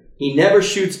 2. He never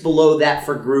shoots below that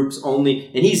for groups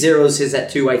only, and he zeroes his at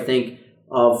 2, I think,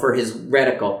 for his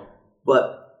reticle.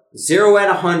 But 0 at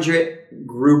 100,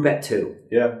 group at 2.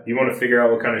 Yeah, you want to figure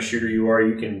out what kind of shooter you are.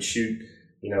 You can shoot,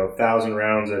 1,000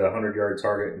 rounds at a 100-yard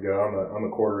target and go, I'm a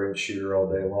quarter-inch shooter all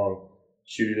day long.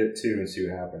 Shoot it at 2 and see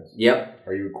what happens. Yep.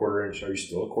 Are you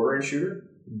still a quarter-inch shooter?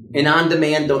 And on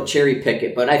demand, don't cherry pick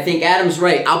it. But I think Adam's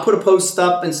right. I'll put a post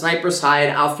up in Sniper's Hide.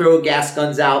 I'll throw gas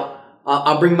guns out.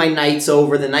 I'll bring my Knights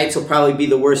over. The Knights will probably be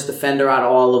the worst defender out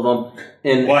of all of them.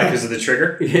 And why? Because of the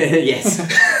trigger? Yes.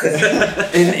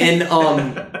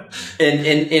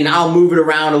 and I'll move it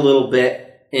around a little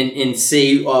bit and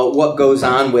see what goes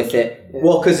on with it.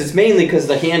 Well, because it's mainly because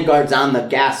the handguard's on the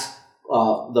gas,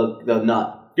 the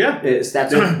nut. Yeah, that's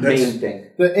the main thing.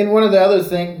 And one of the other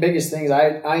biggest things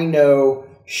I know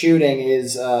shooting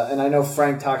is, and I know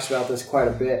Frank talks about this quite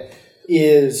a bit,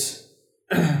 is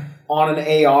on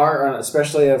an AR,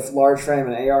 especially a large frame,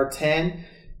 an AR-10,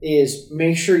 is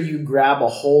make sure you grab a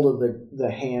hold of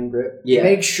the hand grip. Yeah.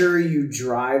 Make sure you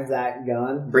drive that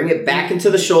gun. Bring it back into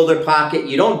the shoulder pocket.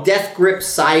 You don't death grip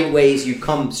sideways. You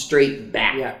come straight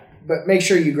back. Yeah, but make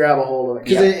sure you grab a hold of it.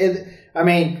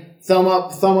 Because, thumb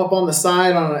up on the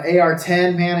side on an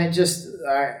AR-10, man, it just,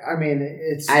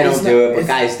 it's... I don't do it, but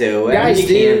guys do. Guys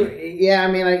do. Yeah,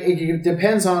 it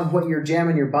depends on what you're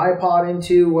jamming your bipod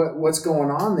into, what's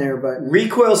going on there, but...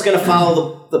 Recoil's going to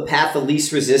follow the path of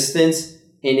least resistance,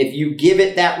 and if you give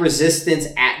it that resistance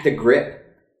at the grip,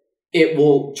 it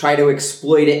will try to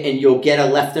exploit it, and you'll get a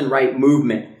left and right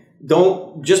movement.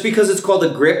 Just because it's called a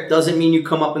grip doesn't mean you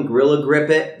come up and gorilla grip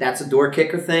it. That's a door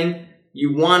kicker thing.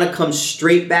 You want to come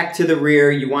straight back to the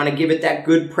rear. You want to give it that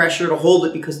good pressure to hold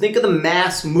it, because think of the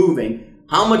mass moving.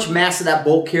 How much mass of that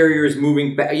bolt carrier is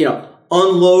moving back?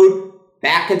 Unload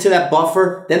back into that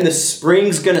buffer. Then the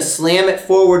spring's going to slam it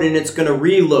forward and it's going to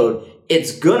reload.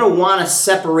 It's going to want to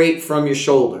separate from your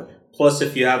shoulder. Plus,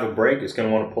 if you have a break, it's going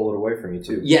to want to pull it away from you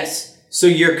too. Yes. So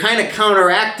you're kind of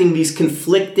counteracting these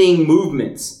conflicting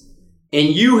movements. And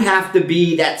you have to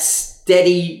be that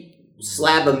steady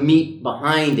slab of meat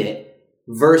behind it,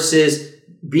 versus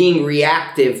being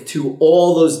reactive to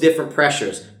all those different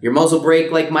pressures. Your muzzle brake,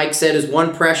 like Mike said, is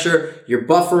one pressure. Your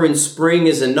buffer and spring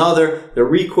is another. The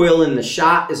recoil in the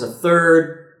shot is a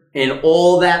third. And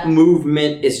all that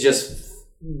movement is just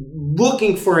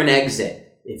looking for an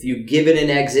exit. If you give it an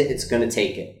exit, it's going to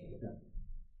take it.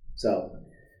 So,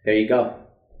 there you go.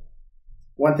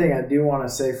 One thing I do want to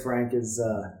say, Frank, is...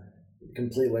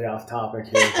 completely off topic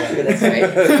here. That's right.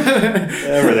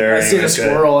 Over there. I seen a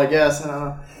squirrel, I guess. I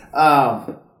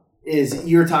don't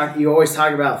know. You always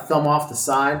talk about thumb off the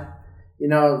side.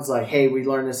 It's like, hey, we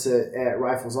learned this at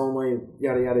Rifles Only,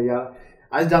 yada, yada, yada.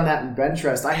 I've done that in bench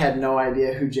rest. I had no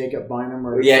idea who Jacob Bynum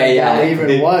or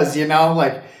even was,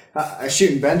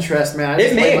 shooting bench rest, man.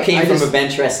 It may have came from a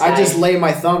bench rest guy. I just lay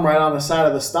my thumb right on the side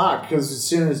of the stock, because as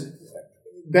soon as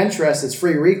bench rest, it's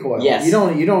free recoil. Yes.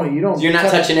 You're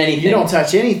not touching anything. You don't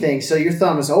touch anything, so your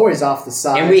thumb is always off the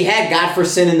side. And we had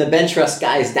Godfreyson and the bench rest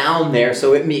guys down there,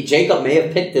 so Jacob may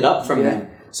have picked it up from them.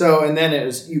 So, and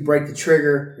then you break the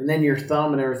trigger, and then your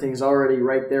thumb and everything's already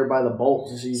right there by the bolt.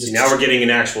 So now we're getting an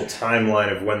actual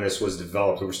timeline of when this was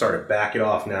developed. We're starting to back it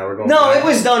off now. We're going. No, it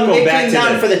was done. It came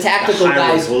down for the tactical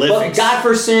guys. But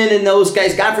Godfreyson and those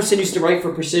guys. Godfreyson used to write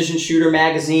for Precision Shooter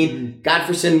magazine. Mm-hmm.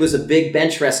 Godfreyson was a big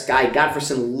bench rest guy.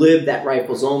 Godfreyson lived at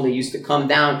Rifles Only. Used to come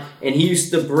down, and he used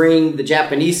to bring the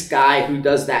Japanese guy who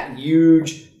does that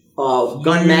huge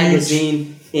gun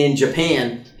magazine in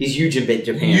Japan. He's huge in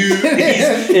Japan.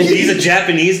 He's a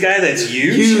Japanese guy that's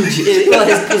huge? Huge. Well,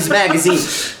 his magazine.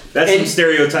 That's some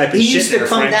stereotyping shit. He used to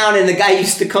come down, and the guy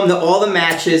used to come to all the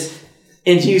matches,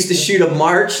 and he used to shoot a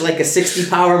march, like a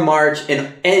 60-power march,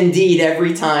 and ND'd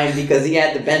every time because he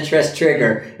had the bench rest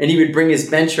trigger, and he would bring his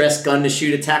bench rest gun to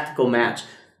shoot a tactical match.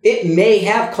 It may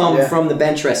have come from the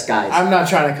bench rest guys. I'm not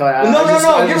trying to call you.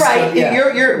 No, you're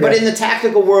right. You're but in the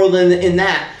tactical world, in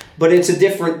that, but it's a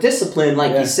different discipline,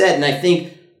 like you said, and I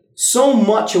think so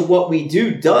much of what we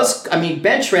do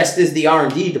bench rest is the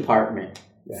R&D department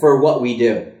for what we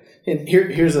do. And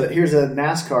here's a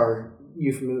NASCAR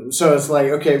euphemism. So it's like,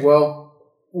 okay, well,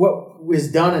 what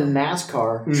is done in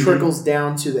NASCAR trickles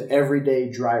down to the everyday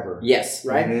driver. Yes.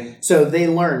 Right? Mm-hmm. So they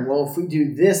learn, well, if we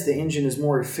do this, the engine is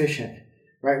more efficient.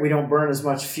 Right? We don't burn as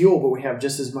much fuel, but we have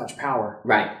just as much power.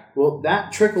 Right. Well,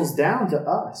 that trickles down to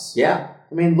us. Yeah.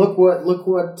 I mean, look what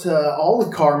all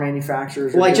the car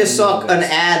manufacturers. Well, I just saw an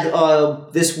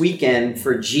ad this weekend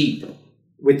for Jeep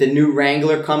with the new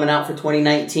Wrangler coming out for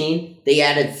 2019. they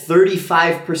added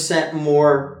 35%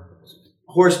 more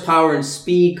horsepower and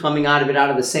speed coming out of it, out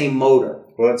of the same motor.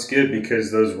 Well, that's good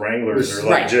because those Wranglers are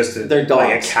like Right. just They're dogs.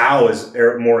 like a cow is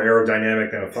more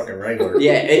aerodynamic than a fucking Wrangler.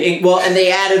 Yeah, well, and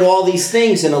they added all these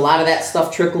things, and a lot of that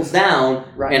stuff trickles down,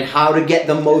 Right. and how to get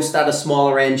the most out of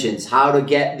smaller engines, how to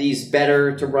get these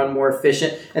better to run more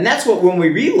efficient. And that's what, when we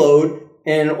reload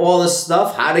and all this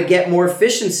stuff, how to get more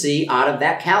efficiency out of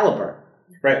that caliber.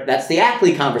 Right. That's the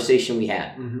Ackley conversation we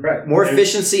had. Right. More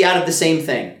efficiency out of the same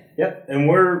thing. Yep, and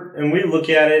we look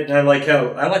at it, and I like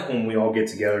when we all get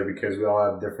together because we all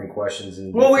have different questions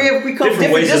and Well, we come from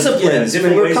different ways disciplines,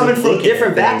 different and we're ways coming of from looking at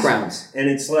different things. backgrounds. And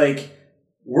it's like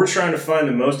we're trying to find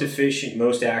the most efficient,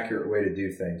 most accurate way to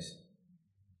do things,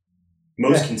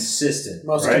 most consistent,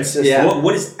 Most right? consistent. Yeah.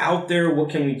 What is out there? What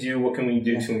can we do? What can we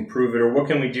do to improve it, or what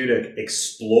can we do to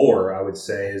explore? I would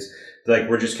say is like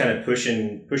we're just kind of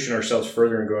pushing ourselves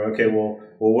further and going, okay, well,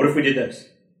 what if we did this?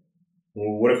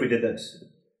 Well, what if we did this?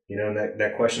 You know, and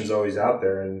that question's always out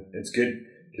there, and it's good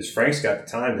because Frank's got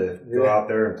the time to go out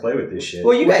there and play with this shit.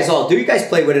 Well, you guys all do. You guys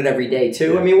play with it every day,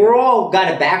 too. Yeah. I mean, we're all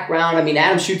got a background. I mean,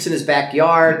 Adam shoots in his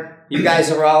backyard. You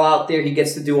guys are all out there. He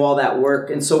gets to do all that work.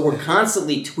 And so we're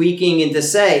constantly tweaking and to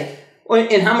say,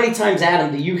 and how many times,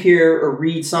 Adam, do you hear or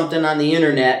read something on the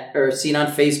internet or see it on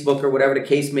Facebook or whatever the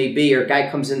case may be, or a guy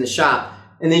comes in the shop,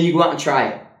 and then you go out and try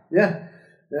it? Yeah.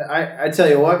 I tell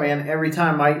you what, man, every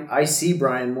time I see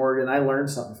Brian Morgan, I learn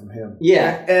something from him.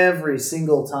 Yeah. Every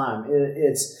single time.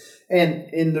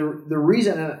 And the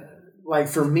reason, like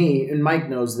for me, and Mike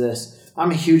knows this,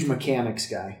 I'm a huge mechanics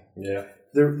guy. Yeah.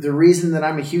 The reason that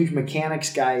I'm a huge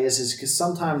mechanics guy is because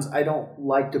sometimes I don't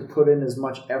like to put in as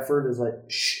much effort as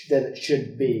that it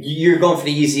should be. You're going for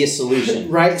the easiest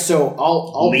solution. Right? So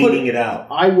I'll leading it out.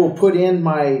 I will put in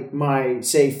my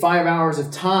say 5 hours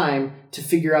of time to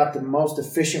figure out the most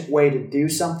efficient way to do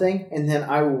something, and then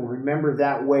I will remember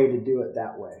that way to do it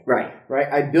that way. Right. Right?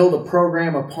 I build a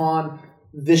program upon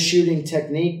this shooting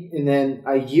technique, and then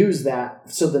I use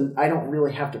that so then I don't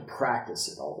really have to practice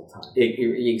it all the time.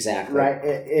 Exactly. Right?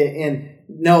 And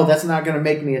no, that's not going to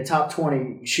make me a top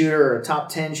 20 shooter or a top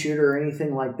 10 shooter or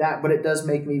anything like that, but it does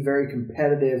make me very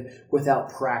competitive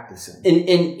without practicing.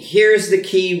 And here's the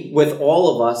key with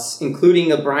all of us,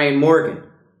 including a Brian Morgan.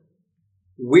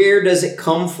 Where does it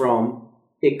come from?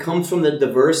 It comes from the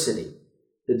diversity.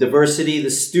 The diversity of the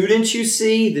students you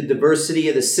see, the diversity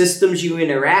of the systems you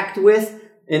interact with,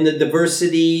 and the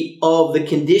diversity of the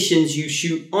conditions you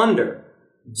shoot under.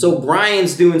 So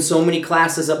Brian's doing so many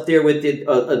classes up there with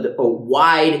a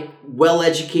wide,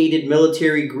 well-educated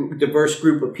military group, diverse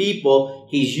group of people.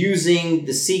 He's using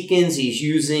the Seekins, he's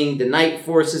using the night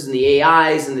forces and the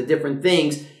AIs and the different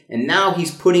things. And now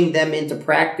he's putting them into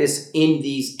practice in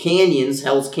these canyons,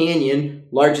 Hell's Canyon,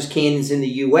 largest canyons in the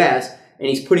U.S., and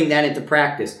he's putting that into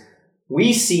practice.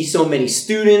 We see so many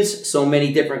students, so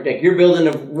many different, like you're building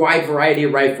a wide variety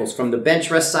of rifles, from the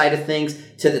bench rest side of things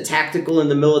to the tactical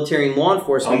and the military and law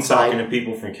enforcement I'm side. talking to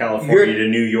people from California to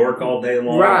New York all day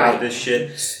long about this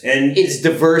shit. And it's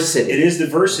diversity. It is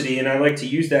diversity, and I like to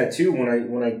use that too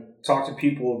when I talk to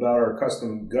people about our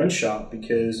custom gun shop,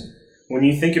 because when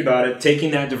you think about it,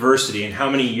 taking that diversity and how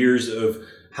many years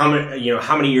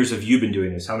have you been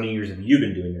doing this? How many years have you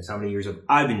been doing this? How many years have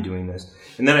I been doing this?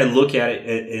 And then I look at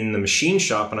it in the machine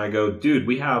shop and I go, dude,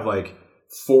 we have like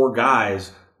 4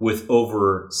 guys with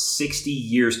over 60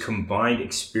 years combined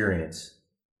experience.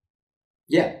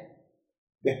 Yeah.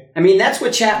 I mean, that's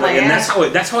what Chapman and asked.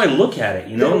 that's how I look at it,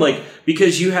 you know? Like,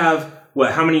 because you have,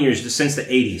 how many years? Since the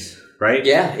 80s, right?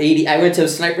 Yeah, 80. I went to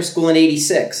sniper school in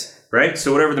 86. Right?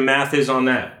 So whatever the math is on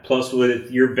that, plus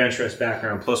with your bench rest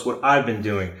background, plus what I've been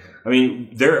doing. I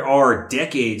mean, there are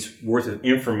decades worth of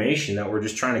information that we're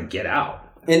just trying to get out.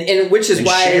 And which is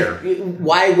why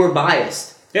we're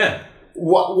biased. Yeah.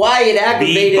 Why it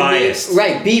aggravated be biased. me.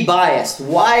 Right, be biased.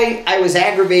 Why I was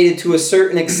aggravated to a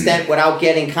certain extent without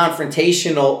getting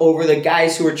confrontational over the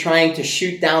guys who were trying to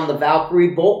shoot down the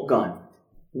Valkyrie bolt gun.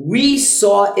 We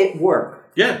saw it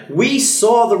work. Yeah. We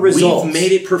saw the results. We've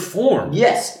made it perform.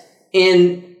 Yes.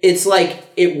 And it's like,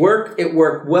 it worked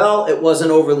well, it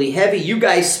wasn't overly heavy. You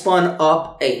guys spun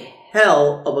up a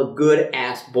hell of a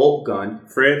good-ass bolt gun.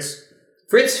 Fritz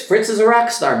is a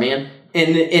rock star, man.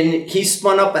 And he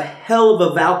spun up a hell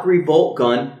of a Valkyrie bolt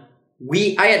gun.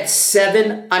 I had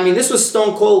 7, this was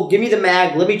stone cold, give me the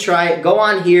mag, let me try it, go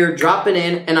on here, drop it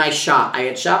in, and I shot. I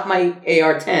had shot my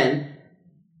AR-10,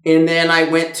 and then I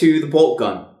went to the bolt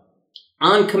gun.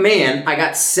 On command, I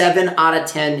got 7 out of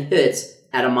 10 hits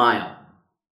at a mile.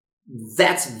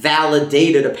 That's valid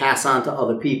data to pass on to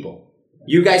other people.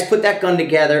 You guys put that gun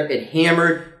together, it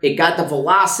hammered, it got the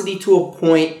velocity to a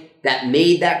point that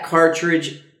made that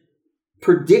cartridge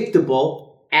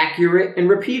predictable, accurate, and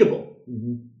repeatable.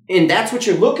 Mm-hmm. And that's what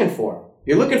you're looking for.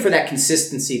 You're looking for that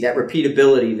consistency, that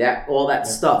repeatability, that all that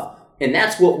stuff. And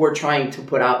that's what we're trying to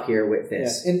put out here with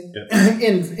this.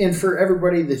 And for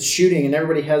everybody that's shooting, and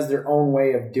everybody has their own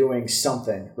way of doing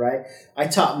something, right? I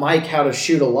taught Mike how to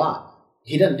shoot a lot.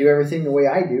 He doesn't do everything the way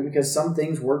I do because some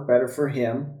things work better for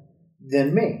him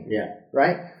than me. Yeah.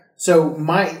 Right? So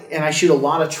I shoot a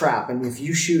lot of trap. And if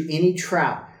you shoot any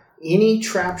trap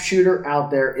shooter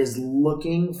out there is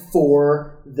looking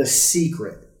for the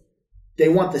secret. They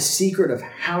want the secret of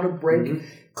how to break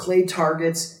clay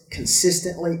targets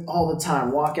consistently all the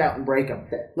time. Walk out and break them.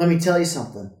 Let me tell you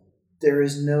something. There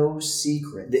is no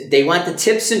secret. They want the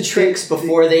tips and tricks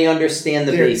before they understand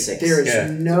the basics. There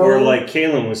is no... Or like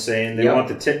Kalen was saying, they want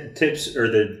the tips or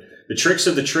the tricks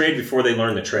of the trade before they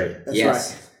learn the trade. That's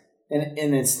right.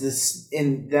 And it's this,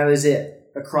 and that is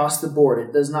it. Across the board.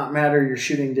 It does not matter your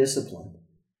shooting discipline.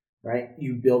 Right?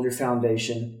 You build your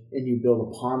foundation and you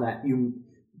build upon that.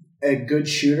 A good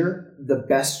shooter, the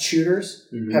best shooters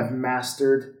have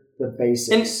mastered the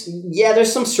basics. And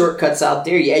there's some shortcuts out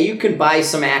there. Yeah, you can buy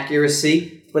some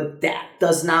accuracy, but that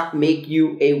does not make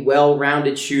you a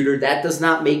well-rounded shooter. That does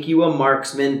not make you a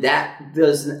marksman. That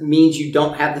means you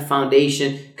don't have the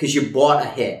foundation because you bought a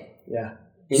hit. Yeah.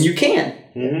 And you can.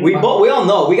 Mm-hmm. We all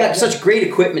know. We got such great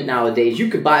equipment nowadays. You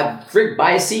could buy a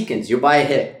Seekins, you'll buy a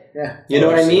hit. Yeah. You know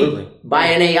what I mean? Buy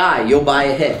an AI, you'll buy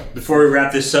a hit. Before we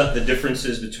wrap this up, the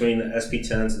differences between the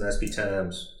SP10s and the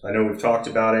SP10Ms. I know we've talked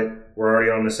about it. We're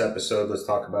already on this episode. Let's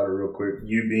talk about it real quick.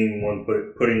 You being one,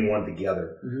 putting one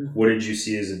together. Mm-hmm. What did you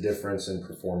see as a difference in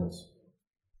performance?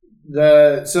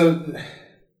 The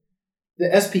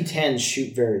SP10s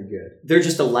shoot very good. They're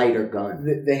just a lighter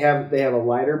gun. They have a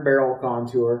lighter barrel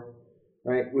contour,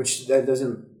 right? Which that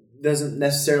doesn't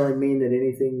necessarily mean that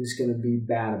anything's going to be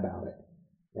bad about it.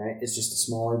 Right, it's just a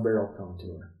smaller barrel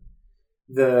contour.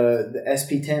 The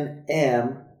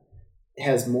SP10M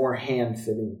has more hand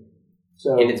fitting,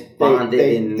 so and it's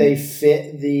bonded. They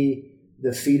fit the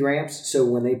feed ramps. So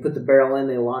when they put the barrel in,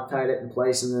 they Loctite it in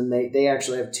place, and then they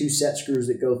actually have two set screws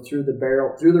that go through the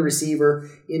barrel, through the receiver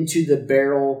into the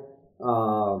barrel,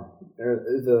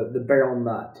 the barrel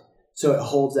nut. So it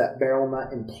holds that barrel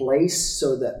nut in place,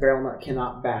 so that barrel nut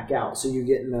cannot back out. So you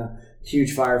get in a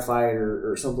huge firefight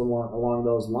or something along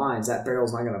those lines, that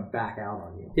barrel's not going to back out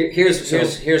on you.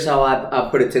 Here's how I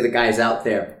put it to the guys out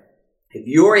there. If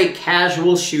you're a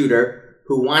casual shooter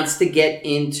who wants to get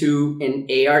into an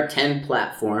AR-10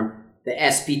 platform, the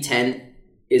SP10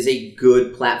 is a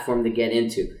good platform to get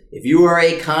into. If you are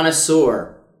a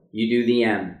connoisseur, you do the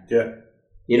M. Yeah.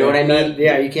 You know what I mean?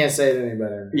 You can't say it any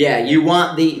better. Yeah, you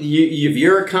want if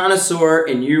you're a connoisseur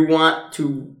and you want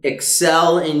to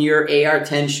excel in your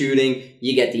AR-10 shooting,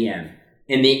 you get the M.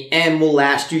 And the M will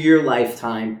last you your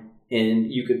lifetime,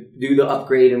 and you could do the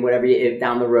upgrade and whatever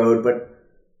down the road, but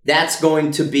that's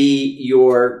going to be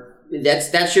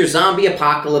that's your zombie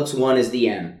apocalypse one is the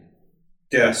M.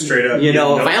 Yeah, straight up. You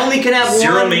know, if I only can have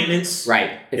zero one, maintenance.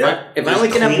 Right. If I only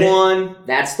can have one,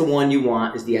 that's the one you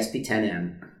want is the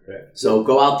SP10M. Okay. So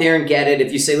go out there and get it.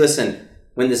 If you say, listen,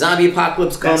 when the zombie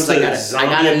apocalypse comes, I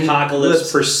got a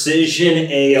apocalypse precision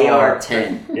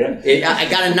AR-10. Yeah. I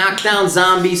got to knock down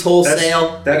zombies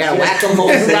wholesale. I got to whack them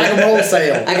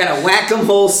wholesale. I got to whack them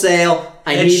wholesale.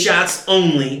 Headshots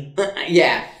only.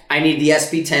 I need the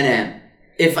SP10M.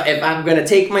 If I'm going to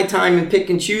take my time and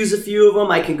pick and choose a few of them,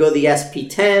 I can go the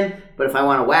SP10. But if I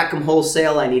want to whack them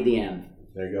wholesale, I need the M.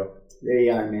 There you go. There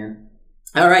you are, man.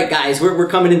 All right, guys, we're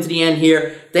coming into the end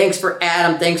here. Thanks for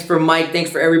Adam. Thanks for Mike.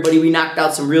 Thanks for everybody. We knocked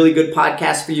out some really good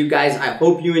podcasts for you guys. I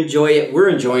hope you enjoy it. We're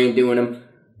enjoying doing them.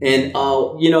 And,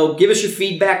 give us your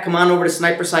feedback. Come on over to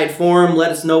Sniper Side Forum.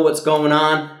 Let us know what's going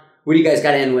on. What do you guys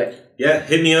got to end with? Yeah,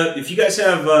 hit me up. If you guys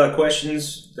have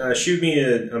questions, shoot me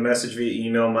a message via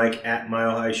email,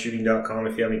 mike@milehighshooting.com.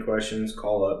 If you have any questions,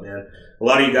 call up, man. A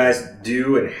lot of you guys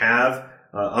do and have.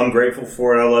 I'm grateful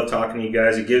for it. I love talking to you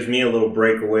guys. It gives me a little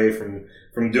break away from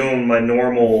doing my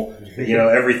normal,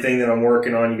 everything that I'm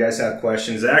working on. You guys have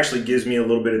questions. It actually gives me a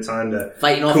little bit of time to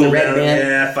fighting off the red man.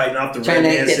 Yeah, fighting off the red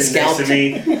man sitting next to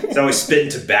me. It's always spitting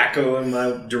tobacco in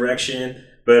my direction.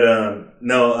 But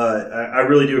I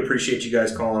really do appreciate you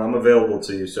guys calling. I'm available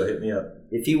to you, so hit me up.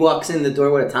 If he walks in the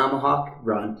door with a tomahawk,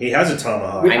 run. He has a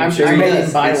tomahawk. I'm sure I he made does.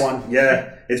 him buy one.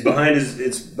 Yeah, it's behind his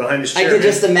chair. I could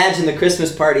just imagine the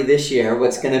Christmas party this year.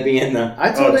 What's going to be in the?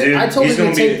 I told him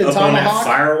to take the tomahawk.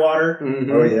 Firewater. Mm-hmm.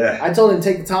 Oh yeah. I told him to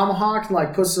take the tomahawk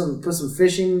and put some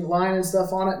fishing line and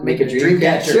stuff on it. And make a dream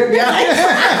catcher.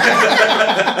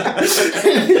 Yeah.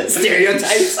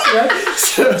 Stereotypes.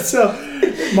 So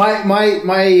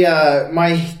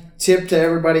my tip to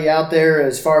everybody out there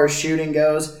as far as shooting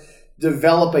goes,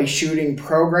 develop a shooting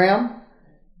program.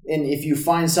 And if you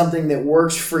find something that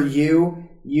works for you,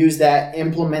 use that,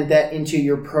 implement that into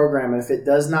your program. If it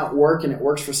does not work and it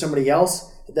works for somebody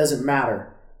else, it doesn't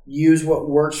matter. Use what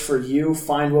works for you,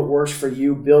 find what works for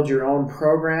you, build your own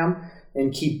program,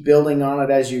 and keep building on it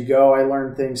as you go. I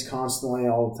learn things constantly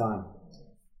all the time.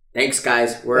 Thanks,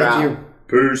 guys. We're out. Thank you.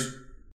 Peace.